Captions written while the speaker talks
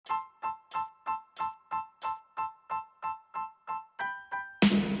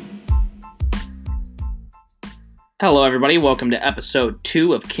Hello, everybody. Welcome to episode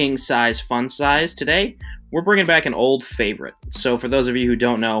 2 of King Size Fun Size. Today, we're bringing back an old favorite. So, for those of you who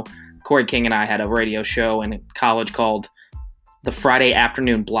don't know, Corey King and I had a radio show in college called the Friday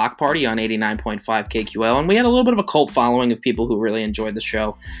Afternoon Block Party on 89.5 KQL, and we had a little bit of a cult following of people who really enjoyed the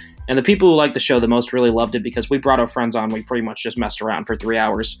show. And the people who liked the show the most really loved it because we brought our friends on. We pretty much just messed around for 3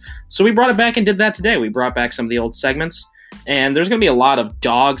 hours. So we brought it back and did that today. We brought back some of the old segments. And there's going to be a lot of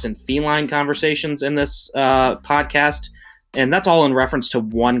dogs and feline conversations in this podcast. And that's all in reference to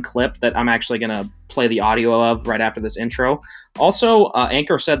one clip that I'm actually going to play the audio of right after this intro. Also,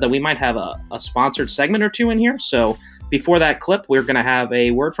 Anchor said that we might have a sponsored segment or two in here. So before that clip, we're going to have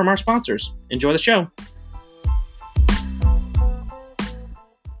a word from our sponsors. Enjoy the show.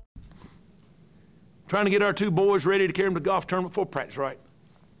 Trying to get our two boys ready to carry them to golf tournament before practice, right?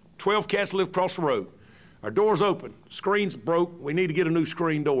 12 cats live across the road. Our door's open. Screen's broke. We need to get a new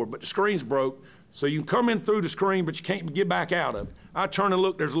screen door, but the screen's broke, so you can come in through the screen, but you can't get back out of it. I turn and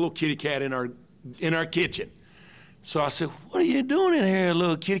look, there's a little kitty cat in our kitchen. So I said, "What are you doing in here,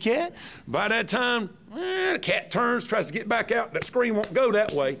 little kitty cat?" By that time, the cat turns, tries to get back out. That screen won't go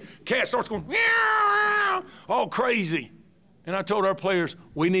that way. Cat starts going, meow, all crazy. And I told our players,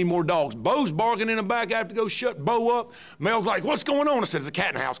 we need more dogs. Bo's barking in the back. I have to go shut Bo up. Mel's like, "What's going on?" I said, "There's a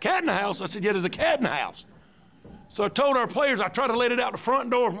cat in the house." "Cat in the house?" I said, "Yeah, there's a cat in the house." So I told our players, I tried to let it out the front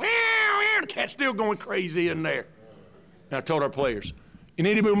door. Meow, meow, the cat's still going crazy in there. And I told our players, you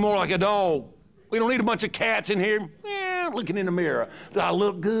need to be more like a dog. We don't need a bunch of cats in here looking in the mirror. Do I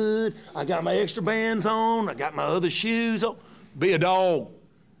look good? I got my extra bands on. I got my other shoes on. Be a dog.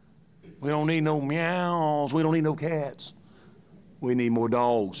 We don't need no meows. We don't need no cats. We need more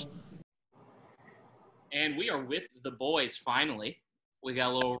dogs. And we are with the boys, finally. We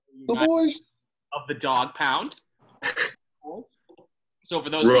got a little... The boys? Of the dog pound. So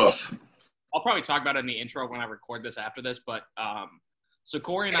for those of you, I'll probably talk about it in the intro when I record this after this, but so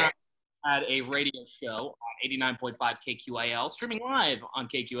Corey and I had a radio show on 89.5 KQAL, streaming live on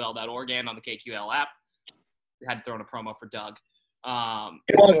KQL.org and on the KQL app. We had to throw in a promo for Doug. Oh,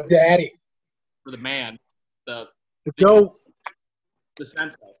 Daddy. For the man. The goat. The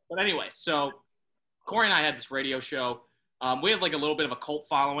sensei. But anyway, so Corey and I had this radio show. We had like a little bit of a cult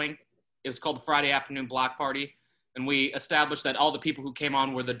following. It was called the Friday Afternoon Block Party. And we established that all the people who came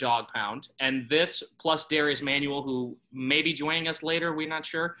on were the dog pound. And this, plus Darius Manuel, who may be joining us later, we're not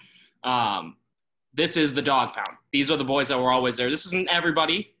sure. This is the dog pound. These are the boys that were always there. This isn't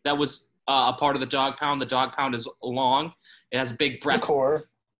everybody that was a part of the dog pound. The dog pound is long. It has a big breadth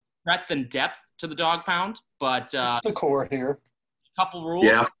and depth to the dog pound. But it's the core here. Couple rules.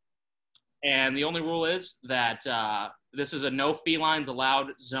 Yeah. And the only rule is that this is a no felines allowed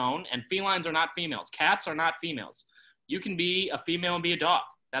zone, and felines are not females. Cats are not females. You can be a female and be a dog.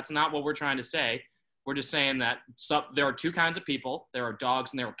 That's not what we're trying to say. We're just saying that there are two kinds of people. There are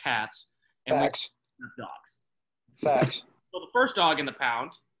dogs and there are cats. And Facts. we have dogs. Facts. So the first dog in the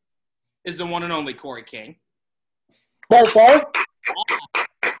pound is the one and only Corey King. Bark, bark.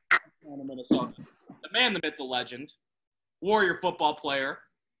 Minnesota. The man, the myth, the legend, Warrior football player,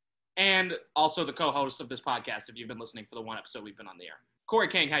 and also the co-host of this podcast, if you've been listening for the one episode we've been on the air. Corey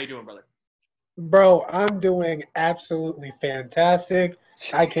King, how you doing, brother? Bro, I'm doing absolutely fantastic.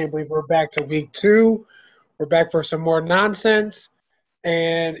 I can't believe we're back to week 2. We're back for some more nonsense.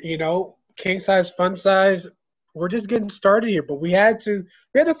 And, king size, fun size, we're just getting started here. But we had to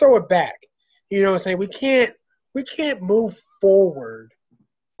throw it back. You know what I'm saying? We can't move forward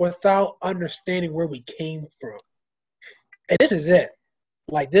without understanding where we came from. And this is it.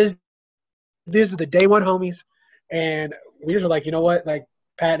 Like, this is the day one homies, and we just were like, you know what? Like,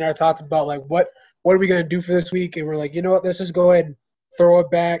 Pat and I talked about, like, what are we going to do for this week? And we're like, you know what? Let's just go ahead and throw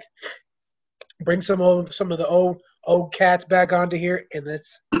it back, bring some of the old cats back onto here, and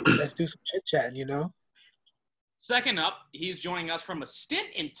let's do some chit-chatting, Second up, he's joining us from a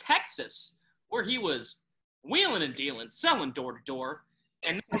stint in Texas where he was wheeling and dealing, selling door-to-door,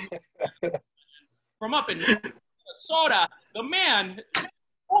 and from up in Minnesota, the man,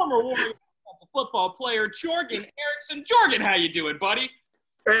 former Warriors football player, Jorgen Erickson. Jorgen, how you doing, buddy?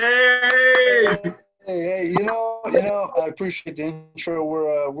 Hey! Hey, I appreciate the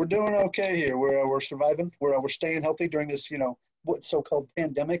intro. We're doing okay here. We're surviving. We're staying healthy during this, what so-called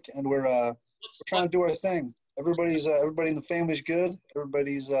pandemic, and we're trying to do our thing. Everybody in the family's good.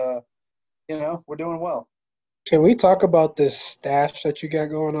 Everybody's we're doing well. Can we talk about this stash that you got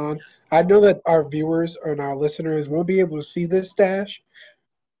going on? I know that our viewers and our listeners won't be able to see this stash,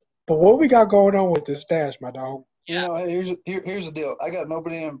 but what we got going on with this stash, my dog? Yeah. Here's the deal. I got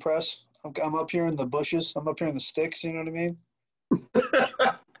nobody to impress. I'm up here in the bushes. I'm up here in the sticks. You know what I mean?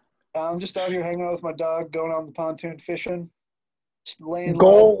 I'm just out here hanging out with my dog, going on the pontoon fishing, just laying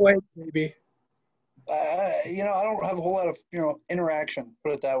Goal low. Lake, baby. I don't have a whole lot of, interaction,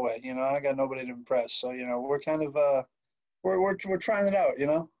 put it that way. I got nobody to impress. So, we're kind of, we're trying it out,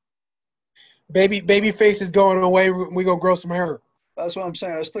 Baby face is going away. We gonna grow some hair. That's what I'm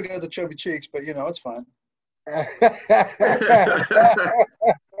saying. I still got the chubby cheeks, but, it's fine.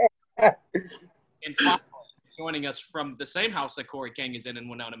 And finally, joining us from the same house that Corey King is in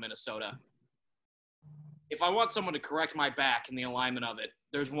Winona, Minnesota. If I want someone to correct my back in the alignment of it,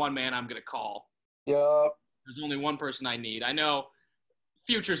 there's one man I'm going to call. Yup. There's only one person I need. I know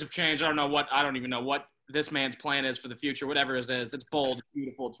futures have changed. I don't even know what this man's plan is for the future. Whatever it is, it's bold, it's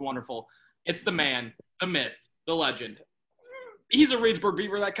beautiful, it's wonderful. It's the man, the myth, the legend. He's a Reedsburg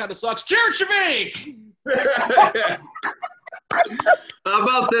Beaver. That kind of sucks. Jared Shavik! How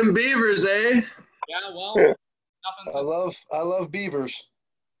about them Beavers, eh? Yeah, well, I love beavers.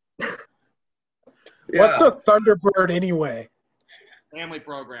 What's a Thunderbird anyway? family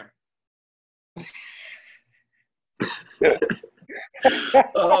program.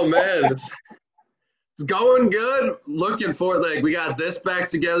 Oh man, it's going good. Looking forward, we got this back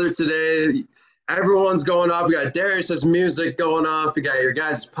together today. Everyone's going off. We got Darius's music going off. We got your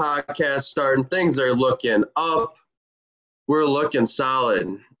guys' podcast starting. Things are looking up. We're looking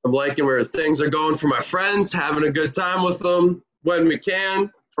solid. I'm liking where things are going for my friends, having a good time with them when we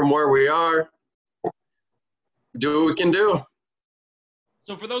can, from where we are. Do what we can do.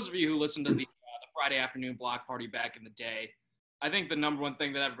 So for those of you who listened to the Friday afternoon block party back in the day, I think the number one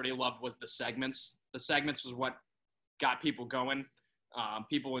thing that everybody loved was the segments. The segments was what got people going.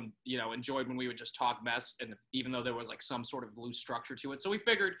 People enjoyed when we would just talk mess, and even though there was some sort of loose structure to it. So we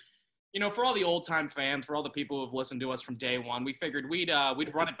figured, for all the old time fans, for all the people who have listened to us from day one, we figured we'd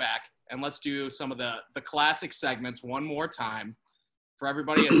run it back and let's do some of the classic segments one more time for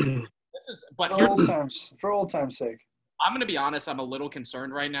everybody. For old time's sake. I'm going to be honest, I'm a little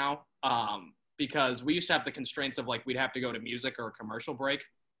concerned right now because we used to have the constraints of we'd have to go to music or a commercial break.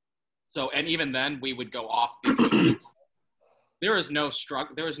 So, and even then we would go off. There is no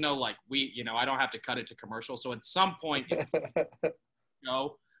there is no I don't have to cut it to commercial. So at some point,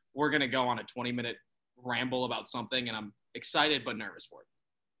 we're going to go on a 20-minute ramble about something, and I'm excited but nervous for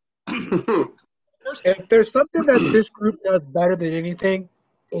it. If there's something that this group does better than anything,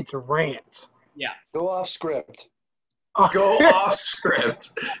 it's rant. Yeah. Go off script. Go off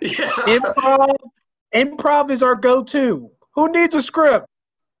script. Yeah. Improv is our go-to. Who needs a script?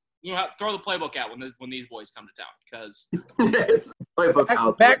 Throw the playbook out when these boys come to town, because playbook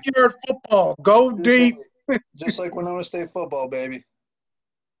out. Backyard football. Go deep. Just like Winona State football, baby.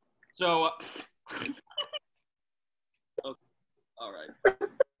 So, okay. All right.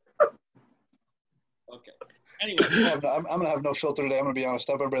 Okay. Anyway, I'm gonna have no filter today. I'm gonna be honest.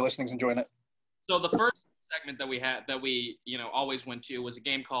 I hope everybody listening's enjoying it. So the first segment that we always went to was a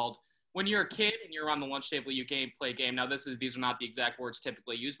game called When You're a Kid and You're on the Lunch Table, You Play a Game. Now these are not the exact words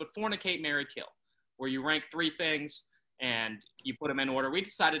typically used, but Fornicate, Marry, Kill, where you rank 3 things and you put them in order. We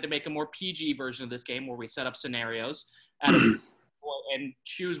decided to make a more PG version of this game where we set up scenarios and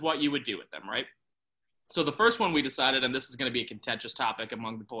choose what you would do with them, right? So the first one we decided, and this is going to be a contentious topic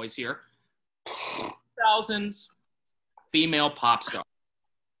among the boys here, 2000s female pop star.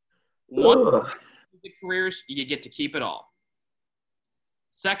 One of the careers, you get to keep it all.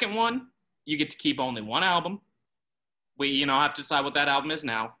 Second one, you get to keep only one album. We, have to decide what that album is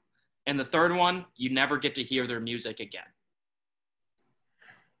now. And the third one, you never get to hear their music again.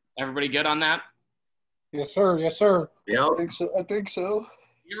 Everybody good on that? Yes, sir. Yes, sir. Yep. I think so.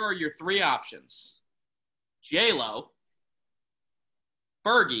 Here are your 3 options. J-Lo,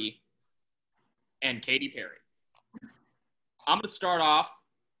 Fergie, and Katy Perry. I'm going to start off.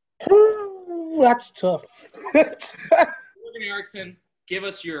 Ooh, that's tough. Morgan Erickson, give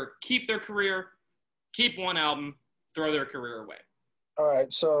us your keep their career, keep one album, throw their career away. All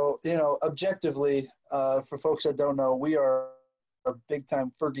right. So, objectively, for folks that don't know, we are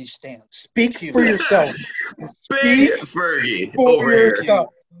big-time Fergie stans. Speak for yourself. Big Fergie for over here. yourself.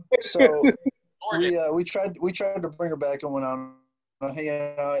 So we tried to bring her back and went on.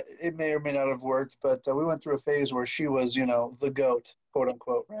 It may or may not have worked, but we went through a phase where she was, the GOAT, quote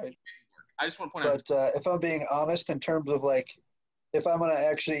unquote, right? I just want to point out. But if I'm being honest, in terms of if I'm gonna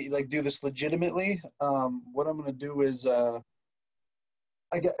actually do this legitimately, what I'm gonna do is I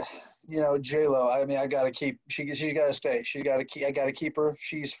got J-Lo. I mean, I gotta keep. She gotta stay. I gotta keep her.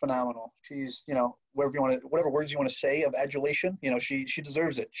 She's phenomenal. She's whatever words you want to say of adulation. She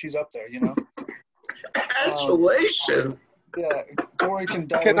deserves it. She's up there. Adulation. Yeah, Corey can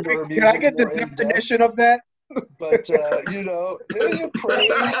dive Can into her music. I get the more in definition of that? But you know,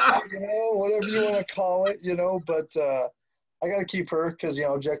 praise, whatever you want to call it, But I got to keep her because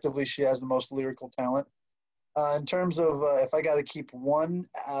objectively she has the most lyrical talent. In terms of if I got to keep one,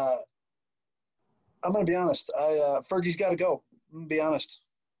 I'm gonna be honest. Fergie's got to go. I'm gonna be honest.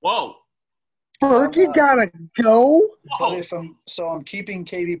 Whoa. Fergie gotta go. But I'm keeping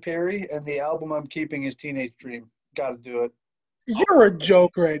Katy Perry, and the album I'm keeping is Teenage Dream. Got to do it. You're a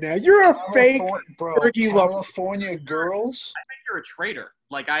joke right now. You're a fake Fergie lover. California Girls. I think you're a traitor.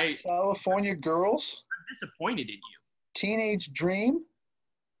 California Girls. I'm disappointed in you. Teenage Dream.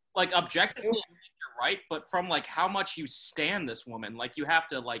 Like, objectively, I think you're right, but from, like, how much you stan this woman, like, you have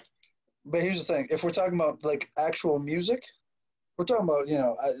to, like... But here's the thing. If we're talking about, like, actual music, we're talking about,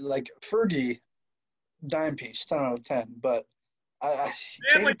 like, Fergie, dime piece, 10 out of 10. But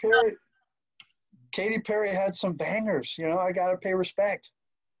Katy Perry had some bangers. I got to pay respect.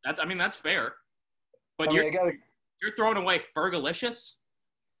 That's fair. But you're throwing away Fergalicious?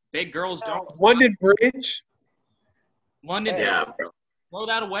 Big Girls Don't... London Bridge? London Yeah. Throw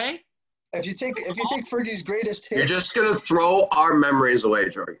that away? If you take Fergie's greatest hits, You're just gonna throw our memories away,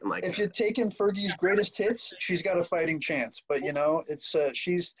 Jordan. Like, if you're taking Fergie's greatest hits, she's got a fighting chance. But it's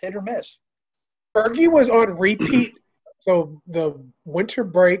she's hit or miss. Fergie was on repeat. So the winter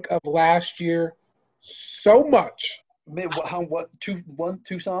break of last year, so much.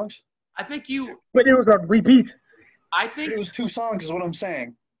 Two songs? I think you. But it was on repeat. I think it was 2 songs, is what I'm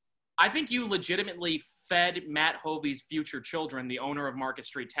saying. I think you legitimately fed Matt Hovey's future children, the owner of Market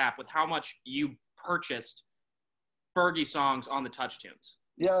Street Tap, with how much you purchased Fergie songs on the Touch Tunes.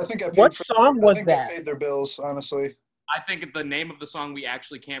 Yeah, I think I paid What song was that? I paid their bills, honestly. I think the name of the song we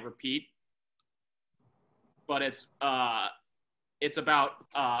actually can't repeat, but it's about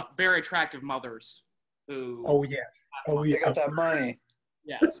very attractive mothers who. Oh yes. Oh yeah. They got that money.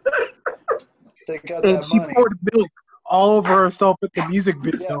 Yes. They got And that she money. poured milk all over herself at the music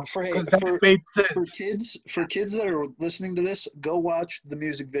video. Yeah, that made sense. For kids that are listening to this, go watch the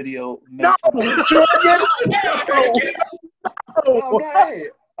music video. No, Jordan!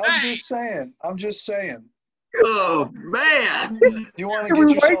 I'm just saying. oh man! You want to Can get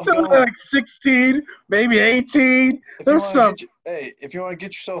we yourself wait till going? like 16, maybe 18? There's some. If you want to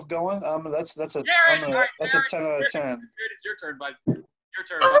get yourself going, that's a 10 out of 10. It's your turn, bud. Your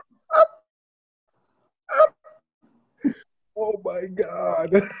turn. Oh my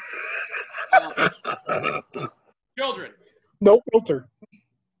God. Children. No filter.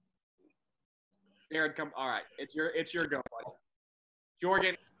 Jared, come. All right, it's your go, bud.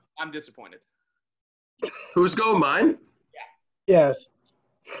 Jordan, I'm disappointed. Who's going? Mine? Yes.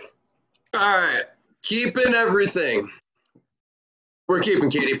 All right. Keeping everything. We're keeping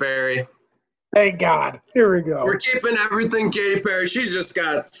Katy Perry. Thank God. Here we go. We're keeping everything Katy Perry. She's just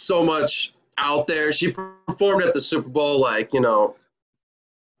got so much out there. She performed at the Super Bowl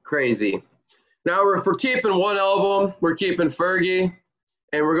crazy. Now if we're keeping one album, we're keeping Fergie,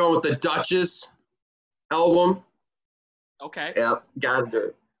 and we're going with the Duchess album. Okay. Yeah, gotta do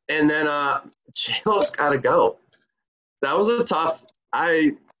it. And then J-Lo's gotta go. That was a tough.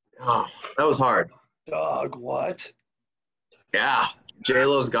 That was hard. Dog, what? Yeah,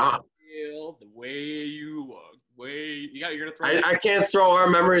 J-Lo's gone. The way you you're gonna throw. I can't throw our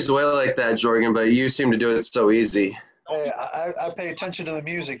memories away like that, Jordan. But you seem to do it so easy. Hey, I pay attention to the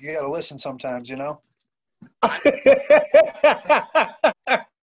music. You got to listen sometimes,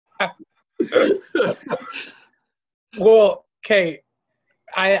 Well, okay.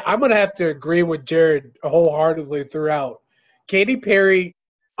 I'm going to have to agree with Jared wholeheartedly throughout. Katy Perry,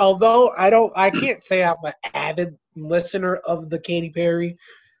 although I can't say I'm an avid listener of the Katy Perry,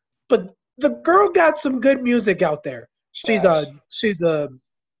 but the girl got some good music out there. She's a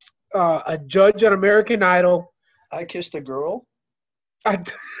judge on American Idol. I Kissed a Girl.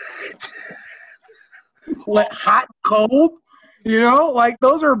 What, Hot Cold? Like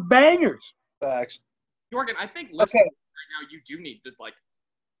those are bangers. Facts. Jordan, I think listening right now, you do need to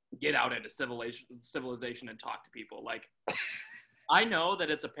get out into civilization and talk to people. I know that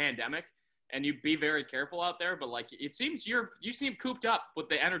it's a pandemic and you be very careful out there, but it seems you seem cooped up with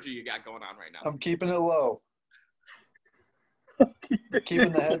the energy you got going on right now. I'm keeping it low.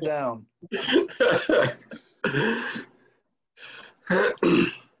 Keeping the head down.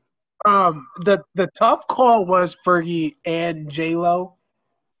 The tough call was Fergie and J-Lo.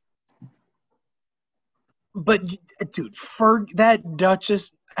 But dude, that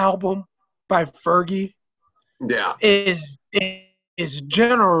Duchess album by Fergie is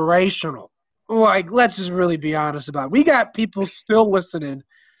generational. Let's just really be honest about it. We got people still listening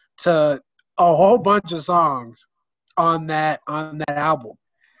to a whole bunch of songs on that album.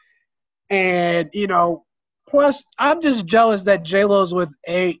 And Plus, I'm just jealous that J-Lo's with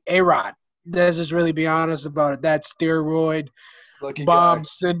A-Rod. Let's just really be honest about it. That steroid Lucky bomb guy.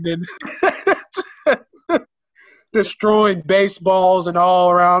 sending, destroying baseballs and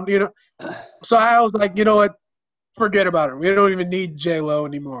all around, you know. So I was like, you know what? Forget about it. We don't even need J-Lo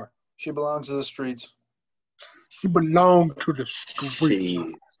anymore. She belongs to the streets. She belonged to the streets.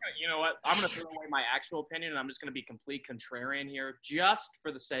 Jeez. You know what? I'm going to throw away my actual opinion, and I'm just going to be complete contrarian here, just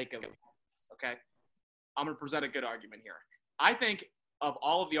for the sake of it. Okay? I'm going to present a good argument here. I think of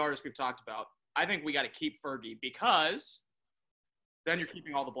all of the artists we've talked about, I think we got to keep Fergie because then you're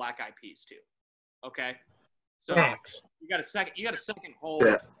keeping all the Black Eyed Peas too. Okay? So Facts. you got a second hole.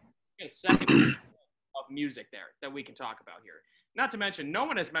 Yeah. You got a second of music there that we can talk about here. Not to mention, no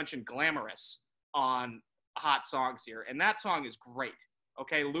one has mentioned Glamorous on Hot Songs here, and that song is great.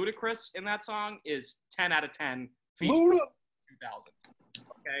 Okay, Ludacris in that song is 10 out of 10. Luda. 2000.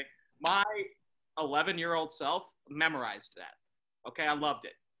 Okay, my 11-year-old self memorized that. Okay, I loved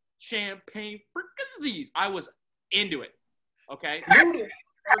it. Champagne for disease. I was into it. Okay, Luda.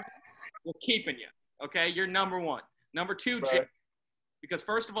 we're keeping you. Okay, you're number one. Number two, Right. because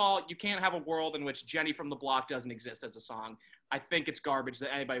first of all, you can't have a world in which Jenny from the Block doesn't exist as a song. I think it's garbage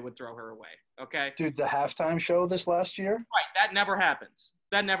that anybody would throw her away. Okay? Dude, the halftime show this last year? Right, that never happens.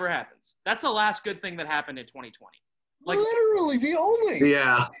 That never happens. That's the last good thing that happened in 2020. Like, Literally the only.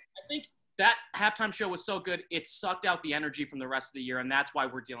 Yeah. I think that halftime show was so good, it sucked out the energy from the rest of the year, and that's why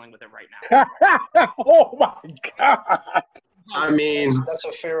we're dealing with it right now. Oh my God. I mean, That's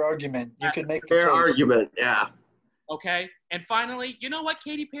a fair argument. You could make a fair case. argument. Yeah. Okay? And finally, you know what,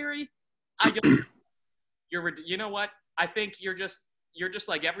 Katy Perry? You know what? I think you're just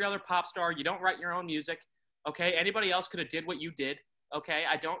like every other pop star. You don't write your own music. Okay? Anybody else could have did what you did. Okay?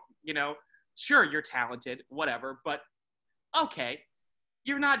 I don't, sure, you're talented, whatever, but okay.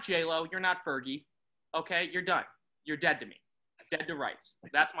 You're not J-Lo. You're not Fergie. Okay? You're done. You're dead to me. Dead to rights.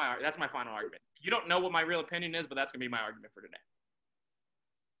 That's my final argument. You don't know what my real opinion is, but that's going to be my argument for today.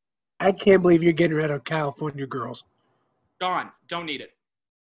 I can't believe you're getting rid of California Girls. Gone. Don't need it.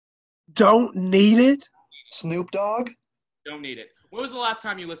 Don't need it? Snoop Dogg? Don't need it. When was the last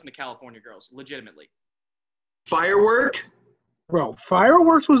time you listened to California Girls? Legitimately. Firework? Bro,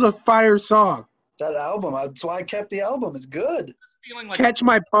 Fireworks was a fire song. That album. That's why I kept the album. It's good. Feeling like Catch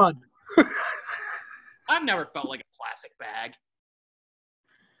my pun. I've never felt like a plastic bag.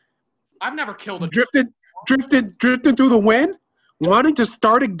 I've never killed a Drifted through the wind? Wanting to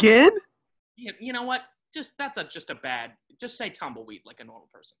start again? You know what? Just a bad. Just say tumbleweed like a normal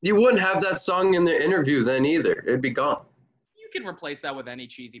person. You wouldn't have that song in the interview then either. It'd be gone. You could replace that with any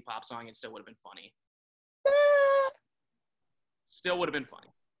cheesy pop song. It still would have been funny. Still would have been funny.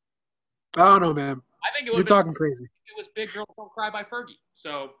 I don't know, man. I think it You're would. talking crazy. It was "Big Girls Don't Cry" by Fergie.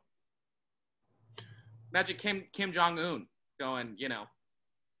 So imagine Kim Jong Un going.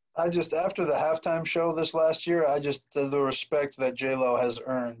 After the halftime show this last year, the respect that J-Lo has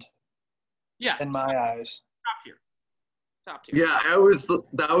earned Yeah, in my eyes. top tier. Yeah,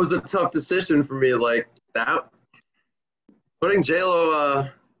 that was a tough decision for me. Like that, putting J-Lo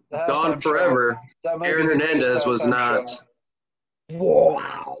The halftime gone show, forever. that might Aaron be the greatest Hernandez was halftime not. show.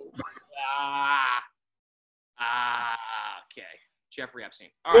 Wow. Okay. Jeffrey Epstein.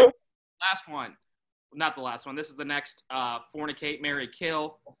 All right. Last one. Not the last one. This is the next Fornicate, Marry,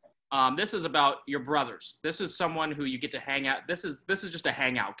 Kill. This is about your brothers. This is someone who you get to hang out. This is just a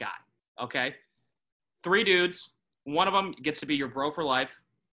hangout guy. Okay? 3 dudes. One of them gets to be your bro for life.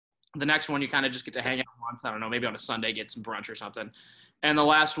 The next one you kind of just get to hang out once. I don't know, maybe on a Sunday, get some brunch or something. And the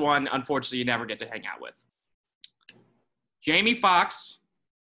last one, unfortunately, you never get to hang out with. Jamie Foxx,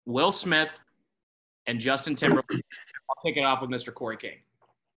 Will Smith, and Justin Timberlake. I'll kick it off with Mr. Corey King.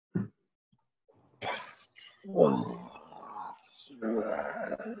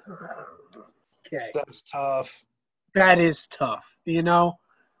 Okay. That's tough. That is tough.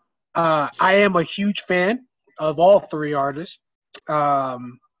 I am a huge fan of all 3 artists.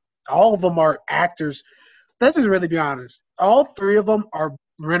 All of them are actors. Let's just really be honest. All 3 of them are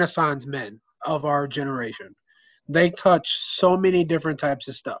Renaissance men of our generation. They touch so many different types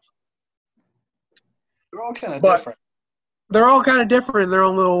of stuff. They're all kind of But- different. They're all kind of different in their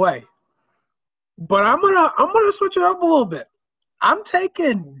own little way. But I'm gonna switch it up a little bit. I'm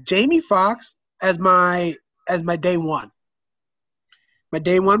taking Jamie Foxx as my day one. My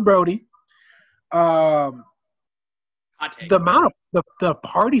day one Brody. Hot take. The amount of the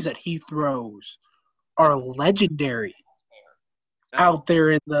parties that he throws are legendary out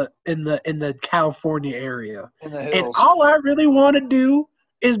there in the California area. In the And hills. all I really want to do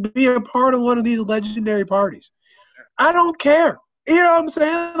is be a part of one of these legendary parties. I don't care You know what I'm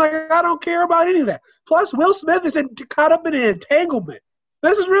saying? Like, I don't care about any of that. Plus, Will Smith is caught up in an entanglement.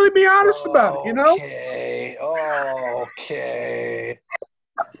 Let's just really be honest about it, you know? Okay. Okay.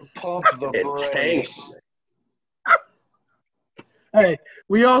 Pump the It brakes. tanks. Hey,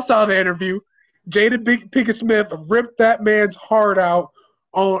 we all saw the interview. Jada Pinkett Smith ripped that man's heart out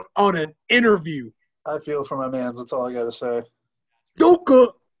on an interview. I feel for my man. That's all I got to say.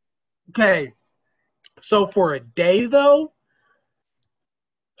 Duka. Okay. So for a day, though,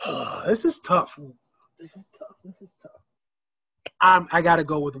 this is tough. This is tough. I got to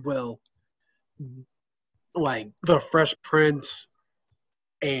go with Will. Like, the Fresh Prince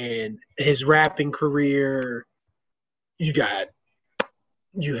and his rapping career. You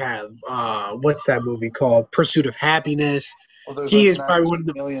have what's that movie called? Pursuit of Happiness. Well, there's He like is probably 19 one of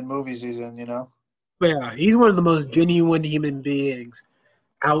the million movies he's in, you know? he's one of the most genuine human beings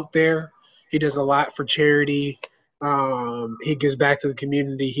out there. He does a lot for charity. He gives back to the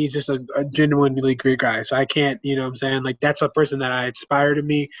community. He's just a genuinely great guy. So I can't, you know what I'm saying? Like, that's a person that I aspire to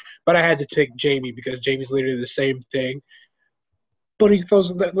me. But I had to take Jamie because Jamie's literally the same thing. But he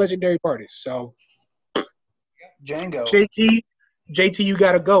throws legendary parties. So Django. JT, you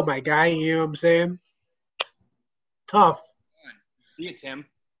got to go, my guy. You know what I'm saying? Tough. See you, Tim.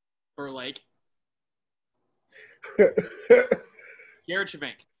 Burlake. Garrett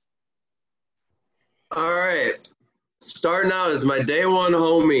Shavink. All right. Starting out as my day one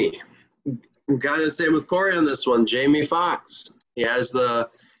homie. I'm kind of the same with Corey on this one. Jamie Foxx. He's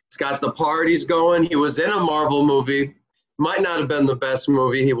got the parties going. He was in a Marvel movie. Might not have been the best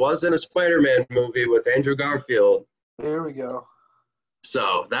movie. He was in a Spider-Man movie with Andrew Garfield. There we go.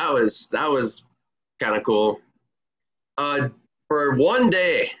 So that was kind of cool. For one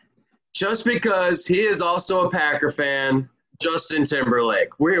day, just because he is also a Packer fan, Justin Timberlake.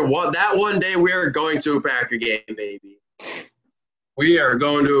 That one day we are going to a Packer game, baby. We are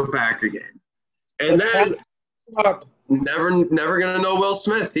going to a Packer game. And then never gonna know Will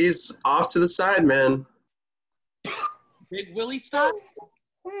Smith. He's off to the side, man. Big Willie style?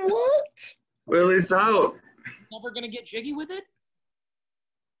 What? Willie's out. Never gonna get jiggy with it?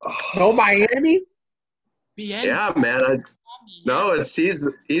 No Miami? Bien. Yeah, man.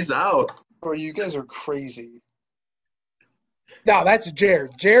 He's out. Bro, you guys are crazy. No, that's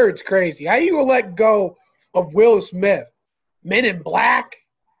Jared. Jared's crazy. How you gonna let go of Will Smith? Men in Black?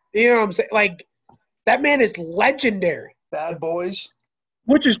 You know what I'm saying? Like, that man is legendary. Bad Boys.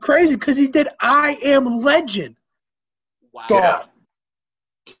 Which is crazy because he did I Am Legend. Wow. Yeah.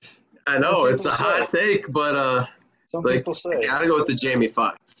 I know Some it's a people hot take, but Some like, people say. I gotta go with the Jamie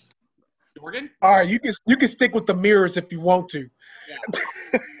Foxx. Jordan? All right, you can stick with the mirrors if you want to.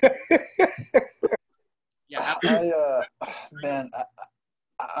 Yeah.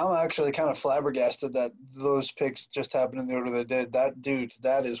 I'm actually kind of flabbergasted that those picks just happened in the order they did.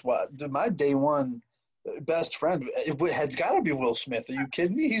 That is what my day one best friend. It has got to be Will Smith. Are you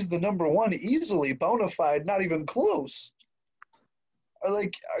kidding me? He's the number one, easily bona fide, not even close.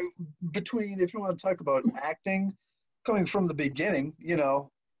 Between, if you want to talk about acting, coming from the beginning, you know,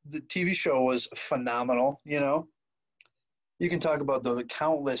 the TV show was phenomenal. You know, you can talk about the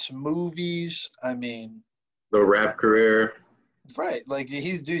countless movies. I mean, The rap career. right? Like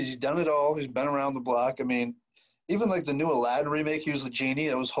he's done it all. He's been around the block. I mean, even like the new Aladdin remake, he was the genie.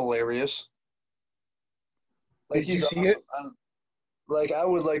 That was hilarious. Like Did you he's see awesome. it?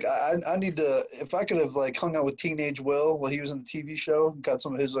 I need to, if I could have like hung out with Teenage Will while he was in the TV show, got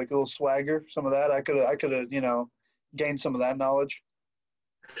some of his like little swagger, some of that. I could have, you know, gained some of that knowledge.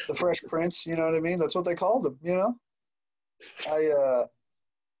 The Fresh Prince, you know what I mean? That's what they called him, you know?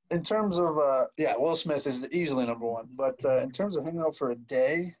 In terms of, Will Smith is easily number one. But in terms of hanging out for a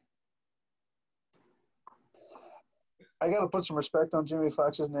day, I got to put some respect on Jamie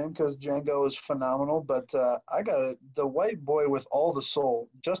Foxx's name because Django is phenomenal. But I got the white boy with all the soul,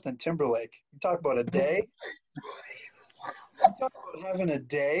 Justin Timberlake. You talk about a day. You talk about having a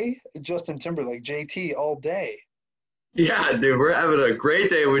day, Justin Timberlake, JT all day. Yeah, dude, we're having a great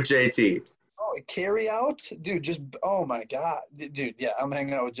day with JT. Oh, carry out, dude! Oh my god, dude! Yeah, I'm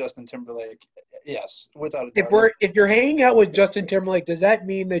hanging out with Justin Timberlake. Yes, without a doubt. If you're hanging out with Justin Timberlake, does that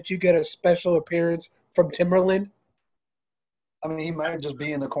mean that you get a special appearance from Timberland? I mean, he might just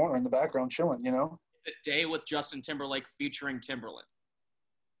be in the corner in the background chilling, you know? A day with Justin Timberlake featuring Timberland.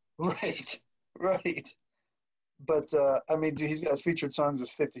 Right. But, I mean, dude, he's got featured songs with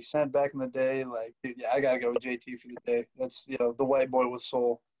 50 Cent back in the day. Like, dude, yeah, I got to go with JT for the day. That's, you know, the white boy with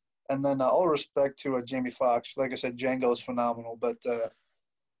soul. And then all respect to Jamie Foxx. Like I said, Django is phenomenal. But,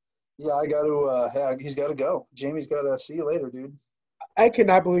 I got to he's got to go. Jamie's got to see you later, dude. I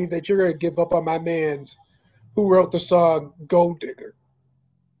cannot believe that you're going to give up on my man's who wrote the song Gold Digger.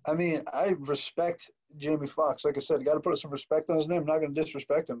 I mean, I respect Jamie Foxx. Like I said, got to put some respect on his name. I'm not going to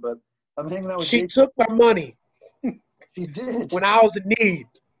disrespect him, but I'm hanging out with She JT. took my money She did. when I was in need.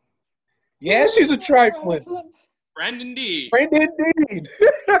 Yeah, she's a trifling. Friend indeed. Friend indeed.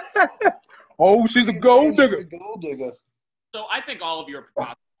 Oh, she's a Keep gold saying she's digger. a gold digger. So I think all of you are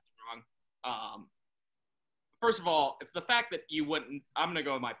preposterously wrong. First of all, if the fact that you wouldn't, I'm going to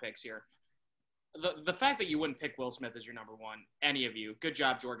go with my picks here. The fact that you wouldn't pick Will Smith as your number one, any of you, good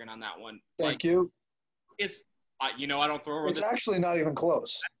job, Jorgen, on that one. Thank you. It's, I don't throw It's actually not even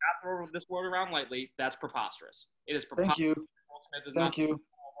close. this word around lightly. That's preposterous. It is preposterous. Thank you. Will Smith is Thank not you. the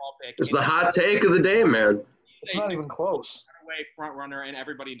overall pick. It's the hot take of the day, man. It's not even close. Away front runner, and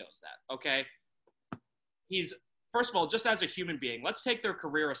everybody knows that. Okay, he's first of all, just as a human being. Let's take their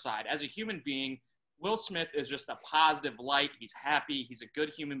career aside. As a human being, Will Smith is just a positive light. He's happy. He's a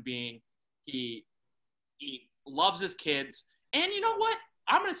good human being. He loves his kids. And you know what?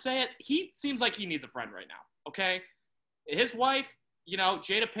 I'm going to say it. He seems like he needs a friend right now, okay? His wife,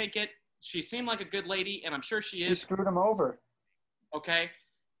 Jada Pinkett, she seemed like a good lady, and I'm sure she is. She screwed him over. Okay?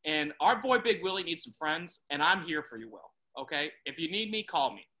 And our boy Big Willie needs some friends, and I'm here for you, Will, okay? If you need me,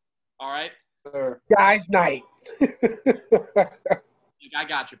 call me, all right? Sure. Guys' night. I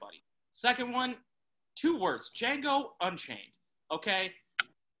got you, buddy. Second one, 2 words, Django Unchained, okay?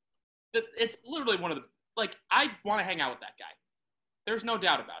 It's literally one of the, I want to hang out with that guy. There's no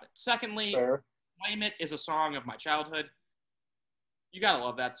doubt about it. Secondly, Fair. Blame It is a song of my childhood. You got to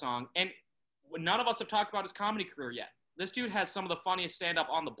love that song. And none of us have talked about his comedy career yet. This dude has some of the funniest stand-up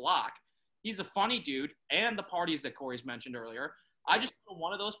on the block. He's a funny dude, and the parties that Corey's mentioned earlier. I just go to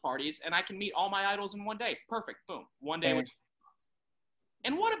one of those parties, and I can meet all my idols in one day. Perfect. Boom. One day. Thanks.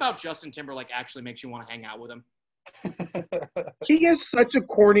 And what about Justin Timberlake actually makes you want to hang out with him? He is such a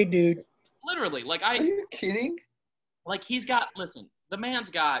corny dude. Literally. Are you kidding? He's got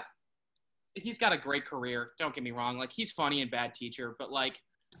a great career. Don't get me wrong. He's funny and bad teacher, but I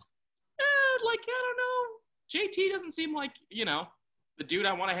don't know. JT doesn't seem like, the dude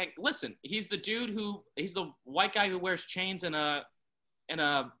I want to hang. Listen, he's the white guy who wears chains and a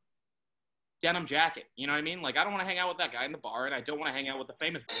denim jacket. You know what I mean? I don't want to hang out with that guy in the bar, and I don't want to hang out with the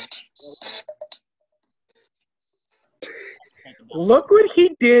famous guy. Look what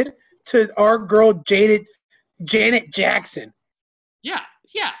he did to our girl Janet Jackson. Yeah.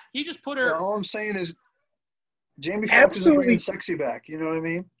 He just put her. All I'm saying is Jamie Foxx isn't bringing sexy back. You know what I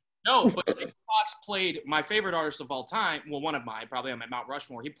mean? No, but Jamie Foxx played my favorite artist of all time. Well, one of mine, probably on my Mount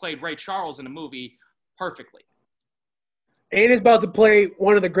Rushmore. He played Ray Charles in a movie perfectly. And he's about to play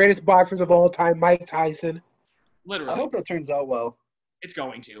one of the greatest boxers of all time, Mike Tyson. Literally. I hope that turns out well. It's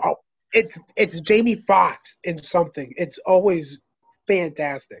going to. Oh, it's Jamie Foxx in something. It's always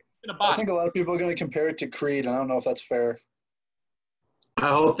fantastic. I think a lot of people are going to compare it to Creed, and I don't know if that's fair. I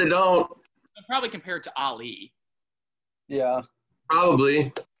hope they don't. They'll probably compare it to Ali. Yeah.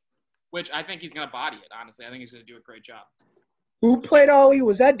 Probably. Which I think he's going to body it, honestly. I think he's going to do a great job. Who played Ali?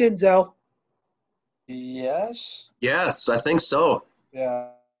 Was that Denzel? Yes. Yes, I think so.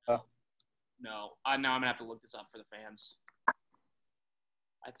 Yeah. No. Now I'm going to have to look this up for the fans.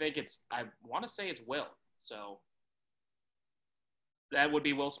 I want to say it's Will. So that would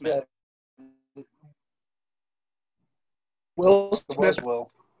be Will Smith. Yeah. Will It was Smith.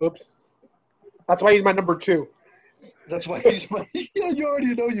 Will. Oops. That's why he's my number 2. That's why he's my. Yeah, you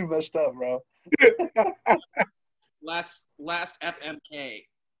already know you messed up, bro. Last FMK.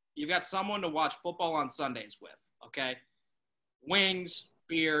 You've got someone to watch football on Sundays with, okay? Wings,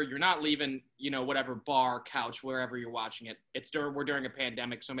 beer. You're not leaving, whatever bar, couch, wherever you're watching it. We're during a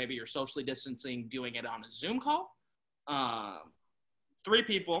pandemic, so maybe you're socially distancing, doing it on a Zoom call. 3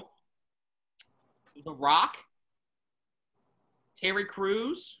 people. The Rock, Terry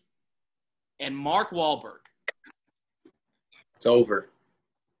Crews, and Mark Wahlberg. It's over.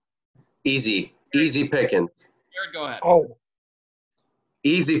 Easy pickings. Jared, go ahead. Oh,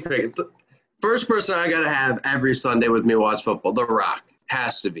 Easy pick. The first person I gotta have every Sunday with me watch football, The Rock.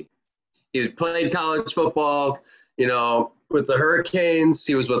 Has to be. He's played college football, with the Hurricanes.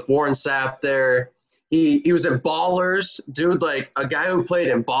 He was with Warren Sapp there. He was in Ballers. Dude, a guy who played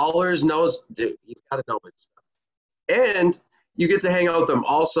in Ballers knows, dude, he's gotta know his stuff. And you get to hang out with him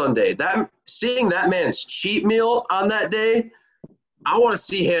all Sunday. Seeing that man's cheat meal on that day, I want to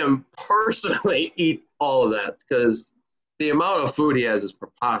see him personally eat all of that because the amount of food he has is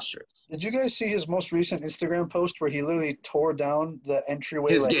preposterous. Did you guys see his most recent Instagram post where he literally tore down the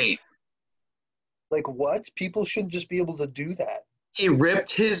entryway? His gate. What? People shouldn't just be able to do that. He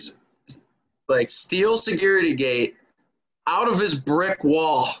ripped his steel security gate out of his brick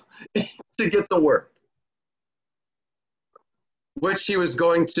wall to get to work. Which he was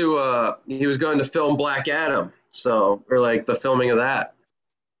going to film Black Adam. So, or like the filming of that.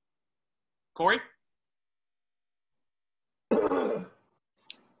 Corey?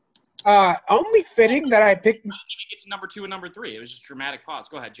 Only fitting that I picked. You get to number 2 and number 3. It was just dramatic pause.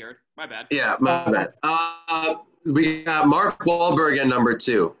 Go ahead, Jared. My bad. Yeah, my bad. We got Mark Wahlberg at number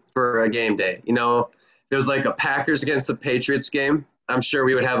 2 for a game day. You know, it was like a Packers against the Patriots game. I'm sure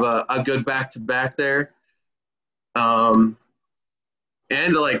we would have a good back-to-back there. And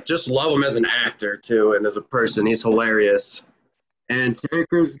like just love him as an actor too, and as a person, he's hilarious. And Terry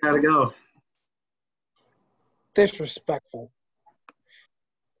Crews got to go. Disrespectful.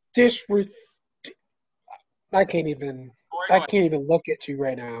 I can't even look at you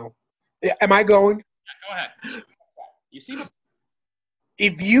right now. Am I going? Yeah, go ahead. You see?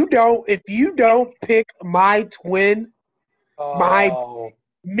 If you don't pick my twin,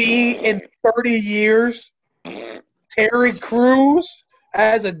 me in 30 years, Terry Crews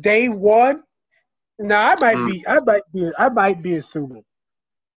as a day one, I might be assuming.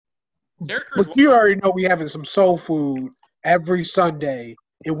 But you already know we having some soul food every Sunday,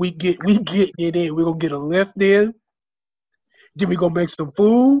 and we getting it in. We're gonna get a lift in, then we gonna make some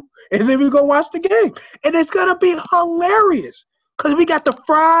food, and then we go watch the game. And it's gonna be hilarious. Cause we got the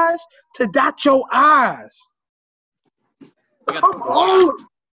fries to dot your eyes. Come on.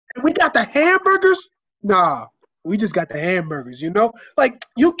 And we got the hamburgers. Nah, we just got the hamburgers, you know? Like,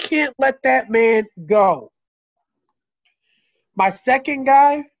 you can't let that man go. My second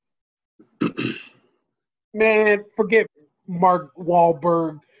guy, man, forget Mark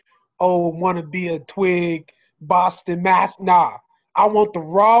Wahlberg. Oh, want to be a twig, Boston Mass. Nah, I want The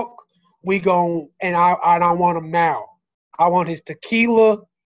Rock. And I want him now. I want his tequila,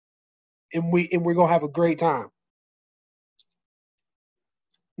 and we're gonna have a great time.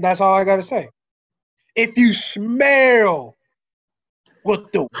 That's all I gotta say. If you smell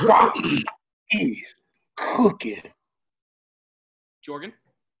what The Rock is cooking, Jorgen?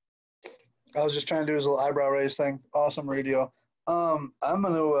 I was just trying to do his little eyebrow raise thing. Awesome radio. I'm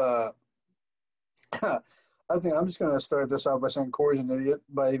gonna. I think I'm just gonna start this out by saying Corey's an idiot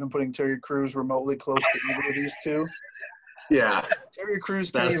by even putting Terry Crews remotely close to either of these two. Yeah. Terry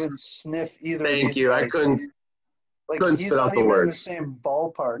Crews can't even sniff either. Thank you. I couldn't. Like, couldn't he's spit out not the even in word. the same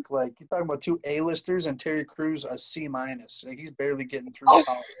ballpark. Like, you're talking about 2 A-listers and Terry Crews a C-. Like, he's barely getting through college.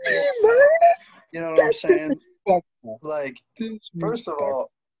 C-? You know what I'm saying? Like, first of all,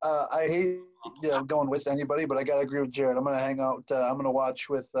 I hate going with anybody, but I gotta agree with Jared. I'm gonna hang out. I'm gonna watch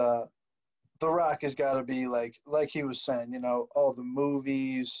with The Rock. Has got to be like he was saying. You know, all the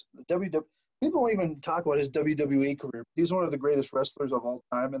movies, the WWE. People don't even talk about his WWE career. He's one of the greatest wrestlers of all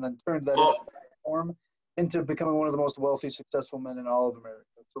time, and then turned that into becoming one of the most wealthy, successful men in all of America.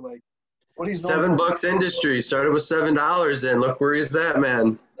 So, like, what he's known $7 industry started with $7, and look where he's at,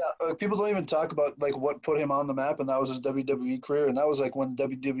 man. Yeah, people don't even talk about like what put him on the map, and that was his WWE career, and that was like when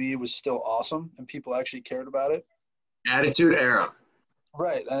WWE was still awesome and people actually cared about it. Attitude Era.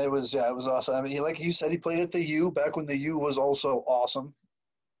 Right, and it was awesome. I mean, like you said, he played at the U back when the U was also awesome.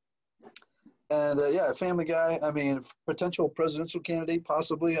 And Family Guy. I mean, potential presidential candidate,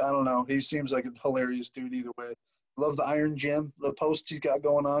 possibly. I don't know. He seems like a hilarious dude either way. Love the Iron Gym, the posts he's got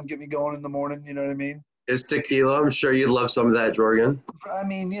going on, get me going in the morning. You know what I mean? His tequila. I'm sure you'd love some of that, Jorgen. I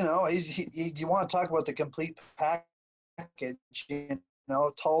mean, you know, you want to talk about the complete package. You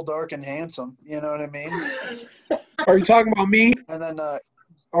know, tall, dark, and handsome. You know what I mean? Are you talking about me? And then,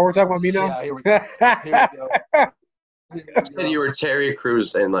 we're talking about me now. Yeah, here we go. Here we go. You said you were Terry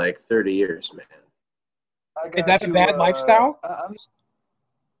Crews in like 30 years, man. Is that a bad lifestyle?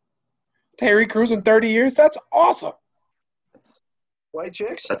 Terry Crews in 30 years? That's awesome. White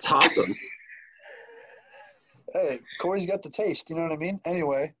chicks? That's awesome. Hey, Corey's got the taste. You know what I mean?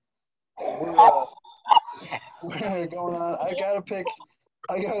 Anyway, we're going on. I gotta pick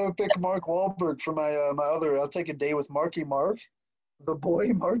Mark Wahlberg for my other. I'll take a day with Marky Mark. The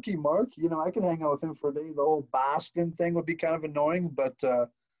boy Marky Mark, you know, I can hang out with him for a day. The whole Boston thing would be kind of annoying, but you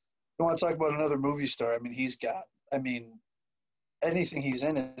want to talk about another movie star? I mean, anything he's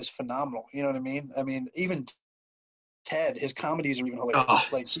in is phenomenal. You know what I mean? I mean, even Ted, his comedies are even hilarious. Oh,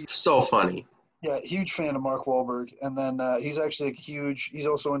 like so funny. Yeah, huge fan of Mark Wahlberg, and then he's actually he's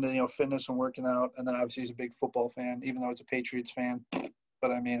also into fitness and working out, and then obviously he's a big football fan, even though he's a Patriots fan.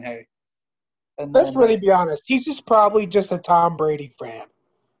 But I mean, hey. Let's really be honest. He's probably just a Tom Brady fan.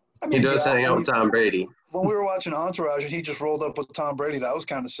 I mean, he does hang out with Tom Brady. When we were watching Entourage and he just rolled up with Tom Brady, that was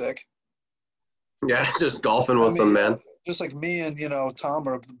kind of sick. Yeah, just golfing with him, man. Just like me and, Tom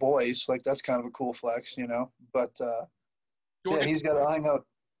are the boys. Like, that's kind of a cool flex, But, Jordan, he's got to hang out.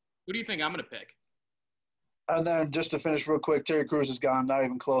 Who do you think I'm going to pick? And then just to finish real quick, Terry Crews is gone. Not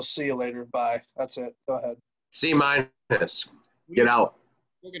even close. See you later. Bye. That's it. Go ahead. C minus. Get out.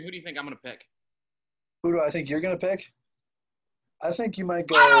 Logan, who do you think I'm going to pick? Who do I think you're going to pick? I think you might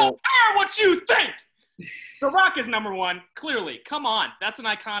go. I don't care what you think. The Rock is number one, clearly. Come on. That's an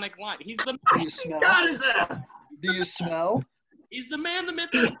iconic line. He's the Do you smell? God is that? Do you smell? He's the man, the myth,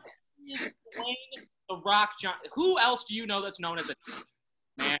 the legend. He is Dwayne The Rock Johnson. Who else do you know that's known as a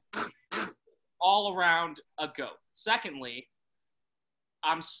man? All around a goat. Secondly,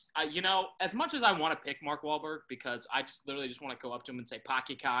 as much as I want to pick Mark Wahlberg because I just literally just want to go up to him and say,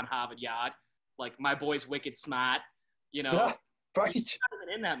 Paki Khan, Harvard Yard. Like, my boy's wicked smart. Yeah, right. He's not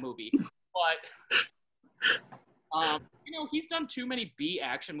even in that movie. But, he's done too many B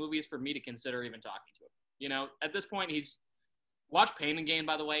action movies for me to consider even talking to him. At this point, watch Pain and Gain,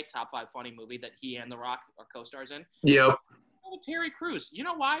 by the way, top 5 funny movie that he and The Rock are co-stars in. Yep. Terry Crews. You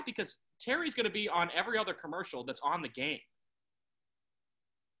know why? Because Terry's going to be on every other commercial that's on the game.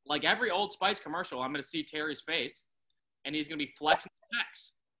 Like every Old Spice commercial, I'm going to see Terry's face, and he's going to be flexing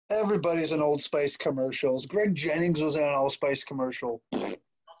sex. Everybody's in Old Spice commercials. Greg Jennings was in an Old Spice commercial. Don't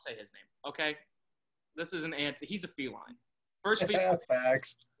say his name, okay? This is an answer. He's a feline. First feline.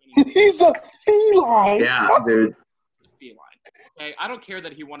 Facts. He's a feline. Yeah, dude. Feline. Okay, I don't care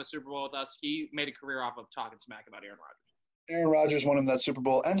that he won a Super Bowl with us. He made a career off of talking smack about Aaron Rodgers. Aaron Rodgers won him that Super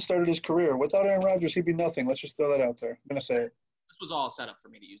Bowl and started his career. Without Aaron Rodgers, he'd be nothing. Let's just throw that out there. I'm going to say it. This was all set up for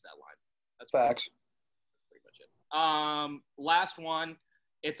me to use that line. That's Facts. That's pretty much it. Last one.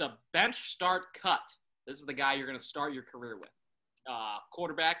 It's a bench start cut. This is the guy you're going to start your career with.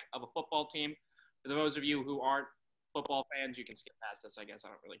 Quarterback of a football team. For those of you who aren't football fans, you can skip past this, I guess. I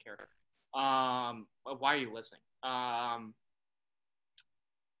don't really care. Why are you listening?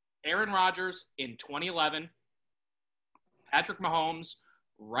 Aaron Rodgers in 2011. Patrick Mahomes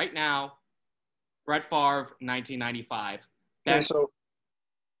right now. Brett Favre, 1995. Okay, so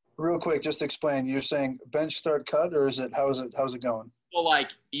real quick, just explain. You're saying bench start cut, or is it how's it going? So,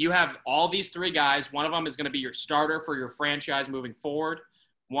 you have all these 3 guys. One of them is going to be your starter for your franchise moving forward.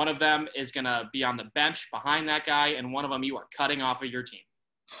 One of them is going to be on the bench behind that guy, and one of them you are cutting off of your team.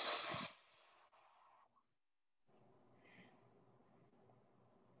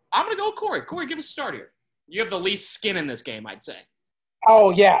 I'm going to go Corey. Corey, give us a start here. You have the least skin in this game, I'd say.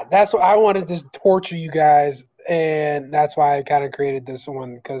 Oh, yeah. That's what I wanted to torture you guys, and that's why I kind of created this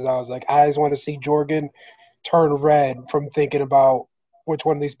one because I was like, I just want to see Jorgen turn red from thinking about which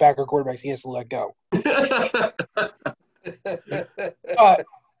one of these Packer quarterbacks he has to let go. But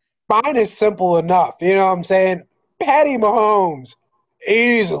mine is simple enough. You know what I'm saying? Patty Mahomes,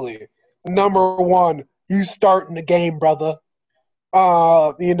 easily number 1. You starting the game, brother.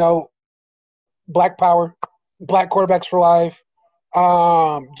 Black power, black quarterbacks for life.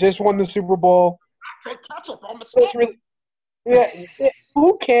 Just won the Super Bowl.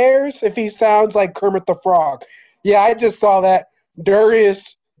 Who cares if he sounds like Kermit the Frog? Yeah, I just saw that.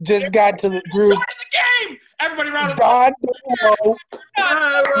 Darius just got to the group. Started the game! Everybody round Don Dolo.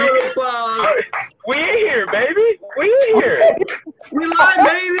 We in here, baby. We in here. We live,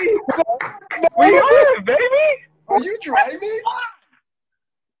 baby. We live, baby. Are you driving?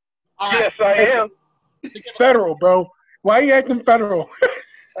 All right. Yes, I am. Federal, bro. Why are you acting federal?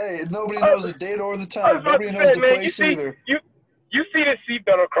 Hey, nobody knows the date or the time. Nobody knows the place either. You see the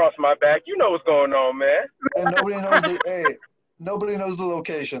seatbelt across my back. You know what's going on, man. And nobody knows the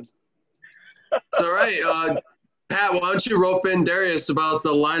location. It's all right. Pat, why don't you rope in Darius about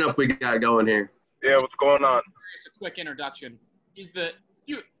the lineup we got going here? Yeah, what's going on? Just a quick introduction. He's the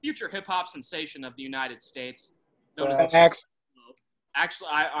future hip-hop sensation of the United States. Known as Max. Actually,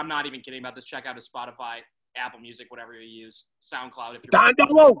 I'm not even kidding about this. Check out his Spotify, Apple Music, whatever you use, SoundCloud if you're Don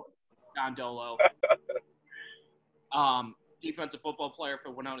Dolo. Don Dolo. Defensive football player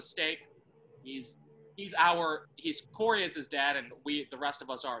for Winona State. Corey is his dad, and the rest of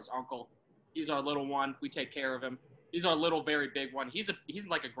us are his uncle. He's our little one. We take care of him. He's our little, very big one. He's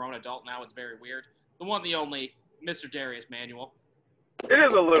like a grown adult now. It's very weird. The one, the only, Mr. Darius Manuel. It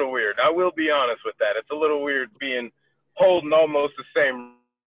is a little weird. I will be honest with that. It's a little weird holding almost the same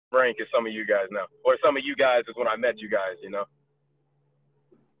rank as some of you guys now. Or some of you guys is when I met you guys, you know?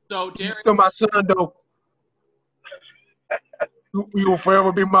 So, Darius. You're my son, though. You will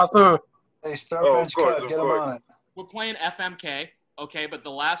forever be my son. Hey, start bench cut. Get him on it. We're playing FMK, okay? But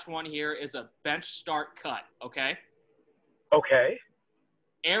the last one here is a bench start cut, okay? Okay.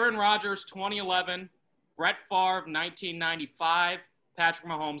 Aaron Rodgers, 2011. Brett Favre, 1995. Patrick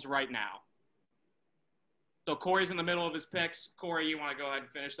Mahomes right now. So Corey's in the middle of his picks. Corey, you want to go ahead and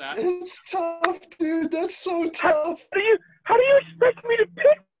finish that? It's tough, dude. That's so tough. How do you expect me to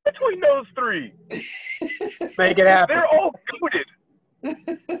pick between those three. Make it happen. They're all goated.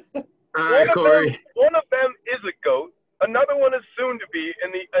 All right, Corey. One of them is a goat. Another one is soon to be,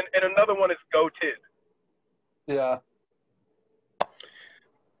 and another one is goated. Yeah.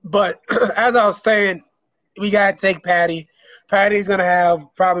 But as I was saying, we got to take Patty. Patty's going to have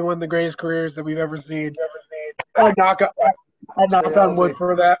probably one of the greatest careers that we've ever seen. I knock on wood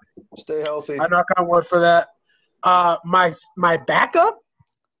for that. Stay healthy. I knock on wood for that. My backup,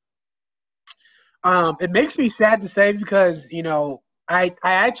 it makes me sad to say because, I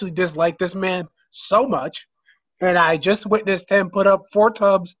actually dislike this man so much. And I just witnessed him put up 4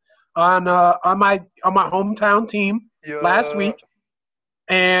 tubs on my hometown team last week.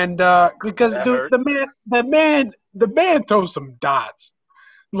 And because the man throws some dots,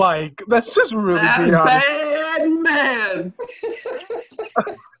 like let's just really be honest. Bad man.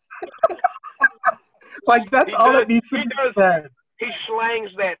 Like that's all that needs to be said. He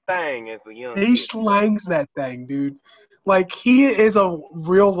slangs that thing as a young. He slangs that thing, dude. Like he is a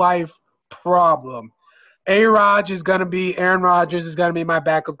real life problem. Aaron Rodgers is gonna be my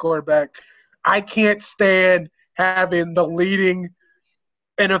backup quarterback. I can't stand having the leading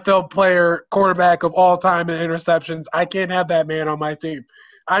NFL player quarterback of all time in interceptions. I can't have that man on my team.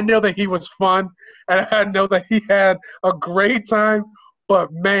 I know that he was fun, and I know that he had a great time,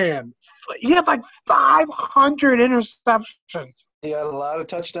 but man, he had like 500 interceptions. He had a lot of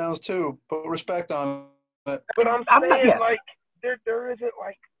touchdowns too. Put respect on it. But I'm saying, like, there isn't,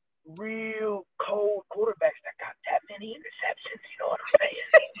 like, real cold quarterbacks that got that many interceptions. You know what I'm saying?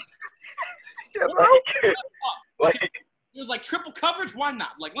 like, it was like triple coverage. Why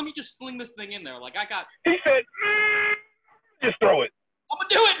not? Like, let me just sling this thing in there. Like, He said, just throw it. I'm gonna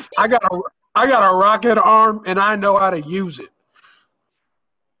do it. I got a rocket arm, and I know how to use it.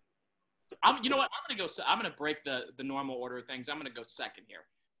 You know what? I'm gonna break the normal order of things. I'm gonna go second here.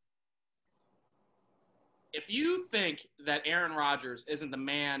 If you think that Aaron Rodgers isn't the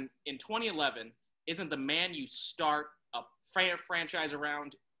man in 2011, isn't the man you start a franchise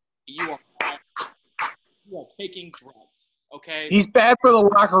around, you are taking drugs. Okay. He's bad for the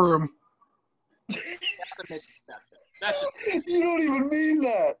locker room. That's You don't even mean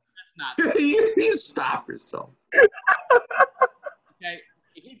that. That's not. You stop yourself. Okay.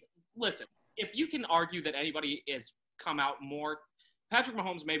 Listen, if you can argue that anybody is come out more, Patrick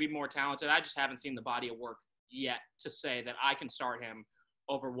Mahomes may be more talented. I just haven't seen the body of work yet to say that I can start him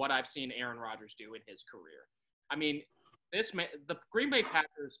over what I've seen Aaron Rodgers do in his career. I mean, the Green Bay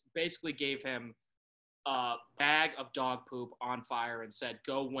Packers basically gave him a bag of dog poop on fire and said,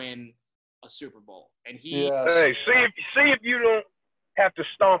 "Go win a Super Bowl." And he, Hey, see if you don't have to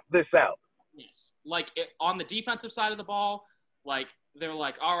stomp this out. yes, like on the defensive side of the ball, like they're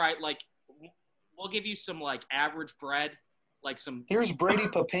like, "All right, like we'll give you some like average bread, like some Here's Brady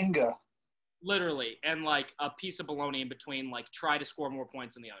Papinga. literally, and like a piece of bologna in between, like try to score more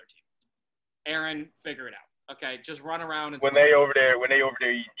points than the other team." Aaron, figure it out. Okay, just run around and When they over there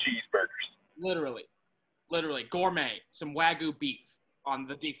eating cheeseburgers. literally gourmet, some Wagyu beef on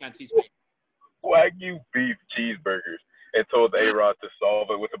the defense he's making. Wagyu beef cheeseburgers and told A-Rod to solve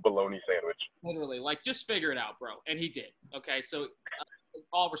it with a bologna sandwich. Literally, like just figure it out, bro, and he did. Okay, so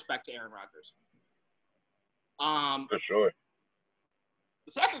all respect to Aaron Rodgers. For sure.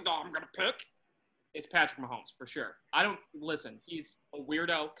 The second guy I'm gonna pick is Patrick Mahomes for sure. Listen. He's a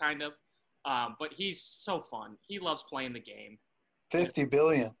weirdo, kind of, but he's so fun. He loves playing the game. $50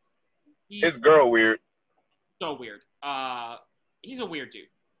 billion. His girl weird. So weird. He's a weird dude,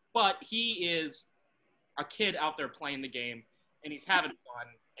 but he is a kid out there playing the game, and he's having fun.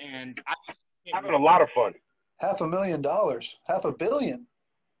 And I just Having a lot of fun. $500,000. $500 million.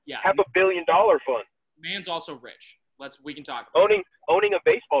 yeah, $500 million fun. man's also rich. We can talk about it. Owning a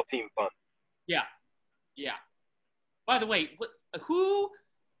baseball team fun. Yeah. By the way, who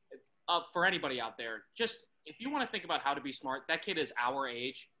for anybody out there, just if you want to think about how to be smart, that kid is our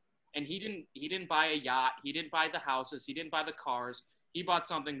age, and he didn't buy a yacht, he didn't buy the houses, he didn't buy the cars. He bought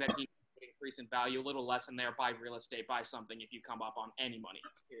something that he could increase in value, a little less in there. Buy real estate, buy something if you come up on any money.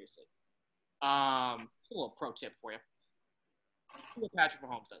 Seriously. A little pro tip for you. What Patrick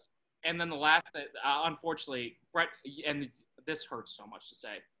Mahomes does. And then the last, unfortunately, Brett, and this hurts so much to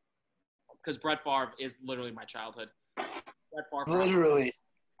say, because Brett Favre is literally my childhood. Brett Favre. Literally.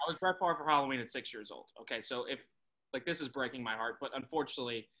 I was Brett Favre for Halloween at 6 years old. Okay, so this is breaking my heart, but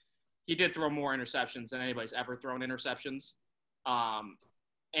unfortunately, he did throw more interceptions than anybody's ever thrown interceptions.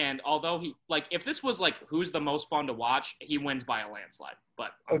 And although if this was like who's the most fun to watch, he wins by a landslide.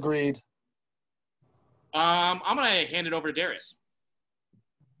 But Agreed. I'm gonna hand it over to Darius.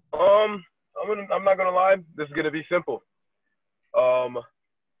 I'm not gonna lie. This is gonna be simple.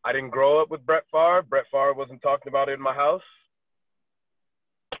 I didn't grow up with Brett Favre. Brett Favre wasn't talking about it in my house.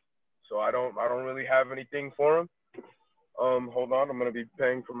 So I don't really have anything for him. Hold on, I'm gonna be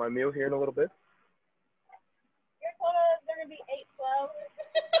paying for my meal here in a little bit. Your quota is gonna be 812.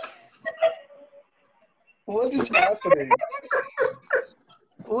 What is happening?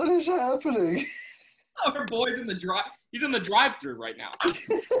 What is happening? Our boy's in the drive. He's in the drive-thru right now.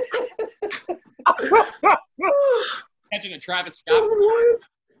 Catching a Travis Scott.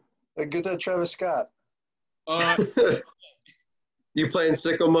 Get that Travis Scott. You playing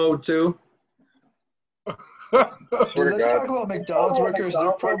sicko mode too? Dude, let's talk about McDonald's workers.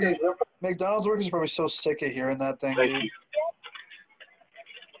 McDonald's workers are probably so sick of hearing that thing, dude.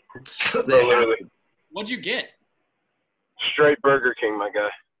 Literally. What'd you get? Straight Burger King, my guy.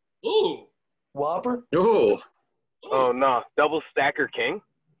 Ooh. Whopper? Ooh. Oh, no. Double Stacker King.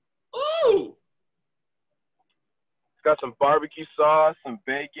 Ooh. It's got some barbecue sauce, some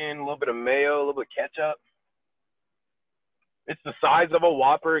bacon, a little bit of mayo, a little bit of ketchup. It's the size of a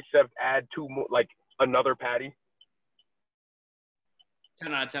Whopper, except add two more, like another patty.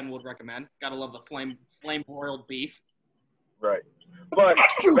 10 out of 10 would recommend. Gotta love the flame broiled beef. Right. But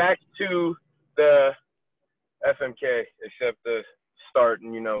back to the FMK, except the start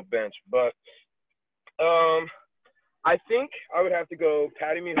and, bench. But I think I would have to go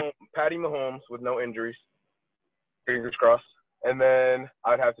Patty Mahomes with no injuries. Fingers crossed. And then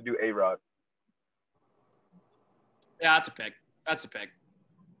I'd have to do A-Rod. Yeah, that's a pick.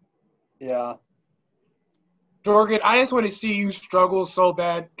 Yeah. Jorgen, I just want to see you struggle so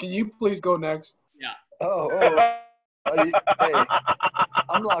bad. Can you please go next? Yeah. Hey,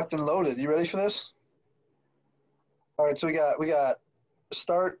 I'm locked and loaded. You ready for this? All right, so we got a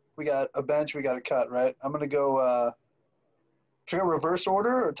start, we got a bench, we got a cut, right? I'm gonna go. Should I go reverse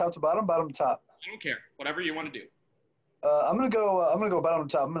order or top to bottom, bottom to top? I don't care. Whatever you want to do. I'm gonna go bottom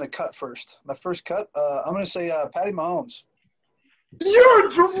to top. I'm gonna cut first. My first cut. I'm gonna say Patty Mahomes. You're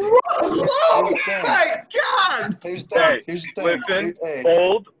drunk! Oh, my God! Here's the thing. Listen,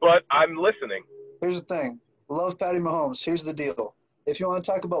 old, but I'm listening. Here's the thing. Love Patty Mahomes. Here's the deal. If you want to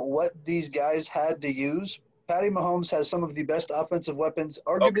talk about what these guys had to use, Patty Mahomes has some of the best offensive weapons,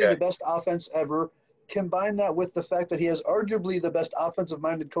 arguably the best offense ever. Combine that with the fact that he has arguably the best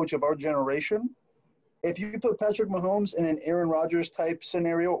offensive-minded coach of our generation. If you put Patrick Mahomes in an Aaron Rodgers type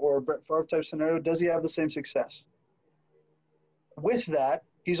scenario or a Brett Favre type scenario, does he have the same success? With that,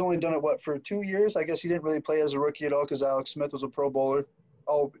 he's only done it, for 2 years? I guess he didn't really play as a rookie at all because Alex Smith was a Pro Bowler.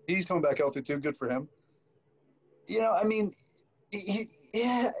 Oh, he's coming back healthy too. Good for him. The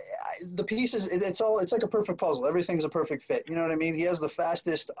pieces, it's like a perfect puzzle. Everything's a perfect fit. You know what I mean? He has the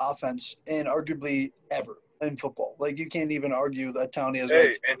fastest offense in arguably ever in football. Like, you can't even argue that Tony has.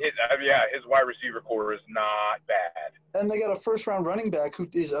 Hey, and his wide receiver core is not bad. And they got a first-round running back who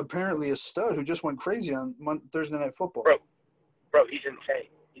is apparently a stud who just went crazy on Thursday Night Football. Bro, he's insane.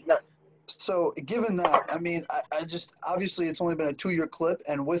 He's nuts. So, given that, I just – obviously it's only been a 2-year clip,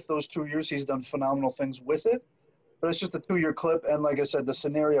 and with those 2 years he's done phenomenal things with it. But it's just a 2-year clip, and like I said, the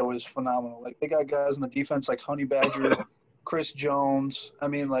scenario is phenomenal. Like, they got guys in the defense like Honey Badger, Chris Jones.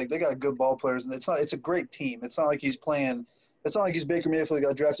 They got good ball players. And it's a great team. It's not like he's playing – it's not like he's Baker Mayfield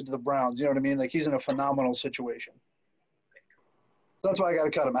got drafted to the Browns. You know what I mean? Like, he's in a phenomenal situation. That's why I got to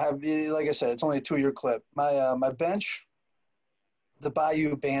cut him. Like I said, it's only a 2-year clip. My bench – the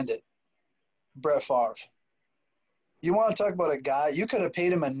Bayou Bandit, Brett Favre. You want to talk about a guy, you could have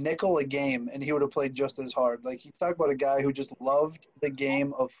paid him a nickel a game and he would have played just as hard. Like, you talk about a guy who just loved the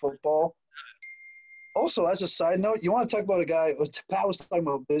game of football. Also, as a side note, you want to talk about a guy, Pat was talking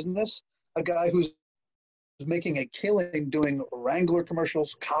about business, a guy who's making a killing doing Wrangler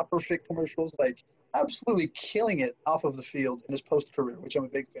commercials, Copperfit commercials, like absolutely killing it off of the field in his post-career, which I'm a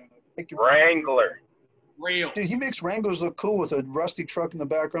big fan of. Wrangler. Real. Dude, he makes Wranglers look cool with a rusty truck in the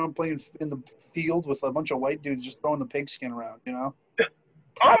background playing in the field with a bunch of white dudes just throwing the pigskin around, you know?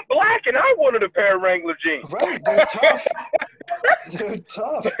 I'm black and I wanted a pair of Wrangler jeans. Right, they're tough. They're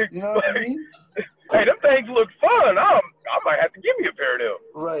tough. You know what I mean? Hey, them things look fun. I might have to give me a pair of them.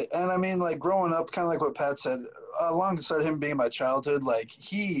 Right, and growing up, kind of like what Pat said, alongside him being my childhood,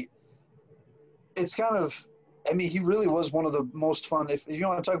 he really was one of the most fun. If you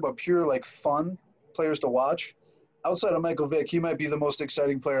want to talk about pure, fun players to watch, outside of Michael Vick, he might be the most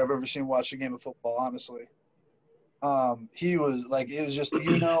exciting player I've ever seen watch a game of football, honestly. He was it was just,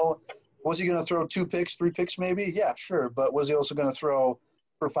 was he going to throw 2 picks, 3 picks maybe? Yeah, sure. But was he also going to throw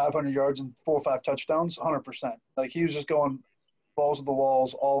for 500 yards and 4 or 5 touchdowns? 100%. He was just going balls to the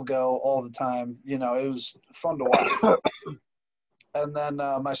walls, all go, all the time. It was fun to watch. And then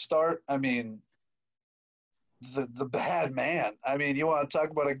my start, the bad man. I mean, you want to talk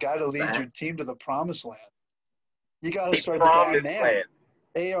about a guy to lead your team to the promised land. You got to start the bad man.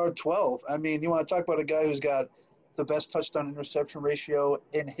 AR-12. I mean, you want to talk about a guy who's got the best touchdown interception ratio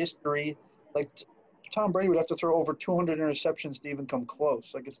in history. Like, Tom Brady would have to throw over 200 interceptions to even come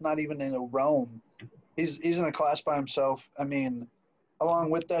close. Like, it's not even in a realm. He's in a class by himself. I mean,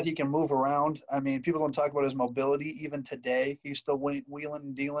 along with that, he can move around. I mean, people don't talk about his mobility. Even today, he's still wheeling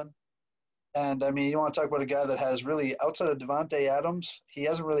and dealing. And, I mean, you want to talk about a guy that has really, outside of Devontae Adams, he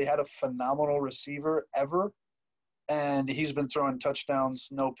hasn't really had a phenomenal receiver ever. And he's been throwing touchdowns,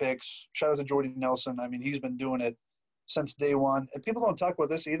 no picks. Shout out to Jordy Nelson. I mean, he's been doing it since day one. And people don't talk about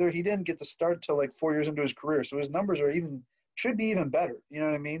this either. He didn't get the start till like 4 years into his career. So his numbers should be even better. You know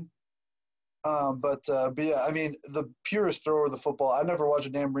what I mean? But yeah, I mean, the purest thrower of the football. I never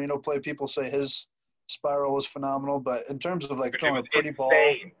watched Dan Marino play. People say his spiral was phenomenal. But in terms of like throwing a pretty ball.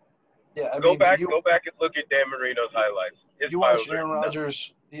 Yeah, I mean, go back and look at Dan Marino's highlights. You watch Aaron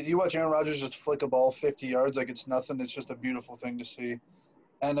Rodgers. You watch Aaron Rodgers just flick a ball 50 yards like it's nothing. It's just a beautiful thing to see.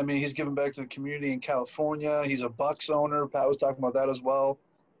 And I mean, he's giving back to the community in California. He's a Bucks owner. Pat was talking about that as well.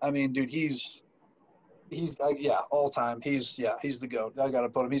 I mean, dude, he's all time. He's the GOAT. I got to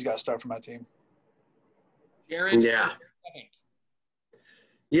put him. He's got to start for my team. Jared. Yeah.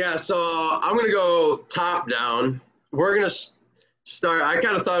 So I'm gonna go top down. We're gonna start. I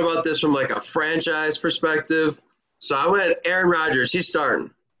kind of thought about this from like a franchise perspective. So I went Aaron Rodgers. He's starting.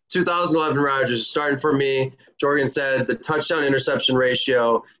 2011 Rodgers is starting for me. Jorgen said the touchdown interception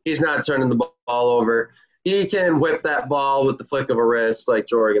ratio. He's not turning the ball over. He can whip that ball with the flick of a wrist, like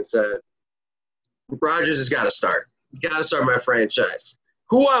Jorgen said. Rodgers has got to start. Got to start my franchise.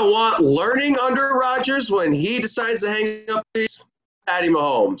 Who I want learning under Rodgers when he decides to hang up these? Patty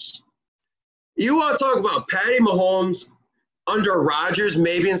Mahomes. You want to talk about Patty Mahomes under Rodgers,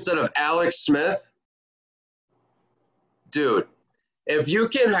 maybe instead of Alex Smith? Dude, if you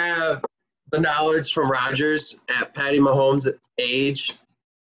can have the knowledge from Rodgers at Patty Mahomes' age,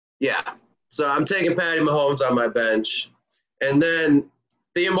 yeah. So I'm taking Patty Mahomes on my bench. And then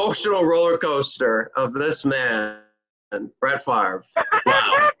the emotional roller coaster of this man, Brett Favre.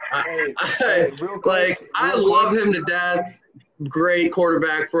 Wow. I love him to death. Great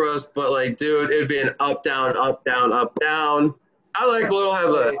quarterback for us, but like, dude, it'd be an up, down, up, down, up, down. I like a little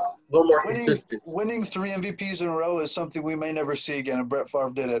more consistency. Winning 3 MVPs in a row is something we may never see again, and Brett Favre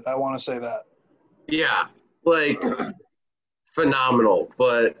did it. I want to say that. Yeah, like phenomenal,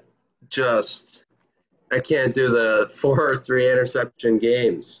 but just I can't do the 4 or 3 interception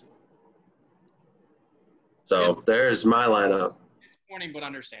games. So there's my lineup. Disappointing but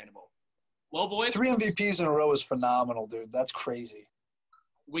understandable. Well, boys. 3 MVPs in a row is phenomenal, dude. That's crazy.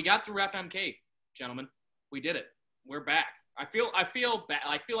 We got through FMK, gentlemen. We did it. We're back. I feel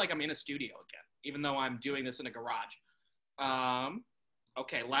like I'm in a studio again, even though I'm doing this in a garage.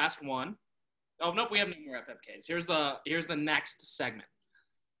 Okay, last one. Oh nope, we have no more FMKs. Here's the next segment.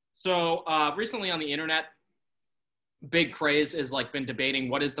 So recently on the internet, big craze is like been debating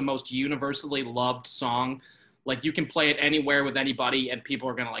what is the most universally loved song. Like you can play it anywhere with anybody and people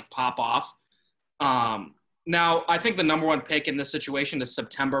are gonna like pop off. Now I think the number one pick in this situation is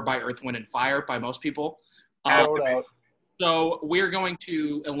September by Earth, Wind & Fire by most people. So we're going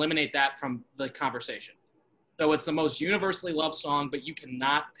to eliminate that from the conversation. So it's the most universally loved song, but you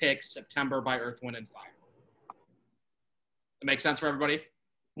cannot pick September by Earth, Wind & Fire. That makes sense for everybody?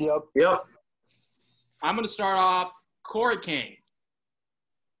 Yep. I'm going to start off Corey King.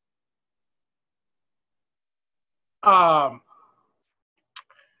 I'm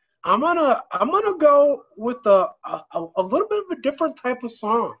gonna go with a little bit of a different type of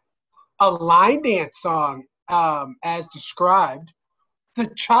song, a line dance song, as described. The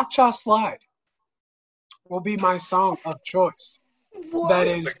Cha-Cha Slide will be my song of choice. What? That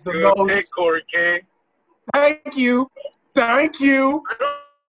is the Good most. pick, Corey King. Thank you. I don't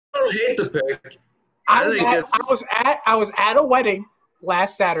hate the pick. I was at a wedding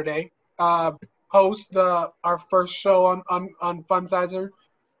last Saturday. Host our first show on Fun Sizer,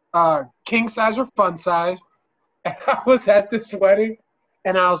 King Sizer Fun Size. And I was at this wedding,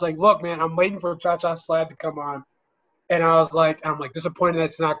 and I was like, "Look, man, I'm waiting for Cha-Cha Slide to come on." And I'm disappointed that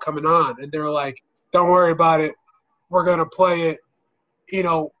it's not coming on. And they were like, "Don't worry about it. We're gonna play it." You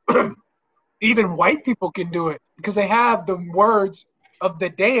know, even white people can do it because they have the words of the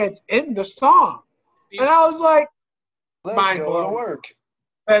dance in the song. And I was like, Let's go to work.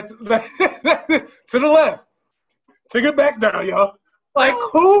 That's to the left. Take it back down, y'all. Like,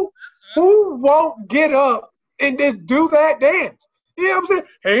 who won't get up and just do that dance? You know what I'm saying?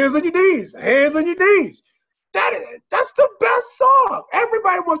 Hands on your knees. Hands on your knees. That's the best song.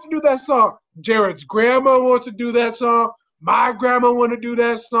 Everybody wants to do that song. Jared's grandma wants to do that song. My grandma want to do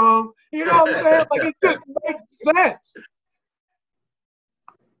that song. You know what I'm saying? Like, it just makes sense.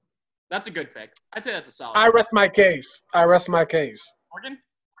 That's a good pick. I'd say that's a solid. I rest my case. Morgan?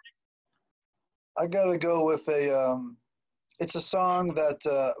 I gotta go with it's a song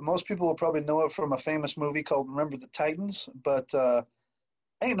that most people will probably know it from a famous movie called Remember the Titans, but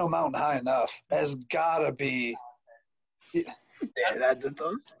Ain't No Mountain High Enough has gotta be. Yeah, that's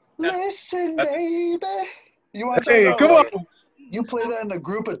those. Listen, baby. You want to Hey, come on. You play that in a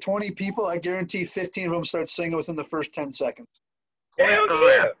group of 20 people, I guarantee 15 of them start singing within the first 10 seconds. Hell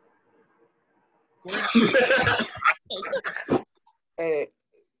yeah. Hey,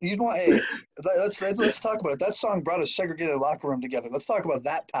 let's talk about it. That song brought a segregated locker room together. Let's talk about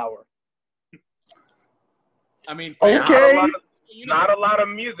that power. I mean, Okay. Not a lot of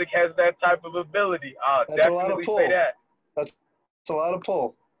music has that type of ability. That's a lot of Definitely pull. say that. That's a lot of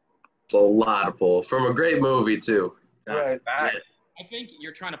pull. It's a lot of pull from a great movie too. Right. Facts. I think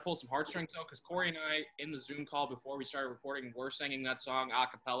you're trying to pull some heartstrings though, because Corey and I, in the Zoom call before we started recording, were singing that song a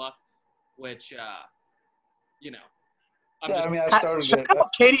cappella, which, you know. I started Shout it.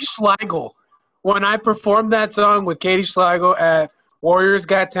 out Katie Schlegel. When I performed that song with Katie Schlegel at Warriors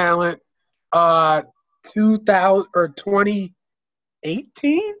Got Talent, 2000 or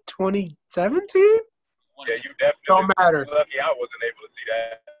 2018, 2017. Yeah, you definitely Don't matter. lucky I wasn't able to see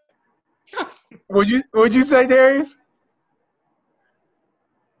that. Would you say, Darius?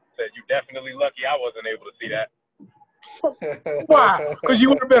 Said you definitely lucky I wasn't able to see that. Why? Because you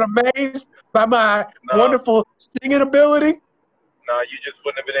would have been amazed by my No. wonderful singing ability. No, you just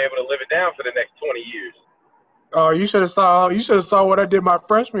wouldn't have been able to live it down for the next 20 years. Oh, you should have saw what I did my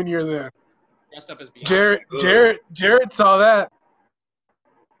freshman year then. Dressed up as Beyonce. Jared saw that.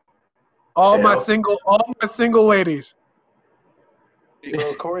 All my single ladies.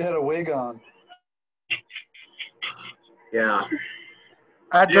 Bro, Corey had a wig on. Yeah.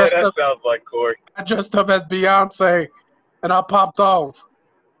 I dressed up sounds like Corey. as Beyonce, and I popped off.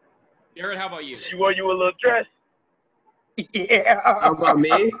 Jared, how about you? You wore you a little dress. Yeah. How about me?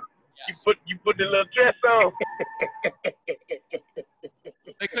 Yes. You put the little dress on.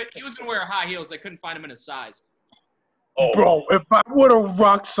 He was going to wear high heels. They couldn't find him in his size. Oh, Bro, if I would have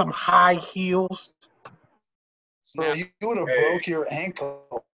rocked some high heels, Bro, Snap. you would have Hey. broke your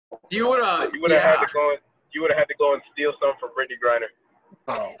ankle. You would have. you would have had to go. You would have had to go and steal some from Brittany Griner.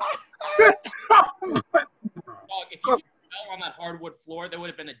 bro. Dog, if you fell on that hardwood floor, there would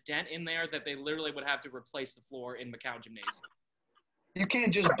have been a dent in there that they literally would have to replace the floor in McCown Gymnasium. You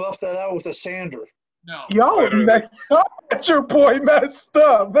can't just buff that out with a sander. No. Y'all got your boy messed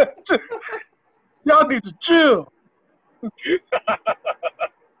up. Y'all need to chill. It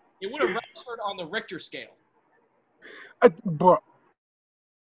would have registered on the Richter scale. Bro,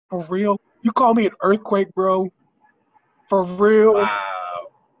 for real? You call me an earthquake, bro? For real? Wow.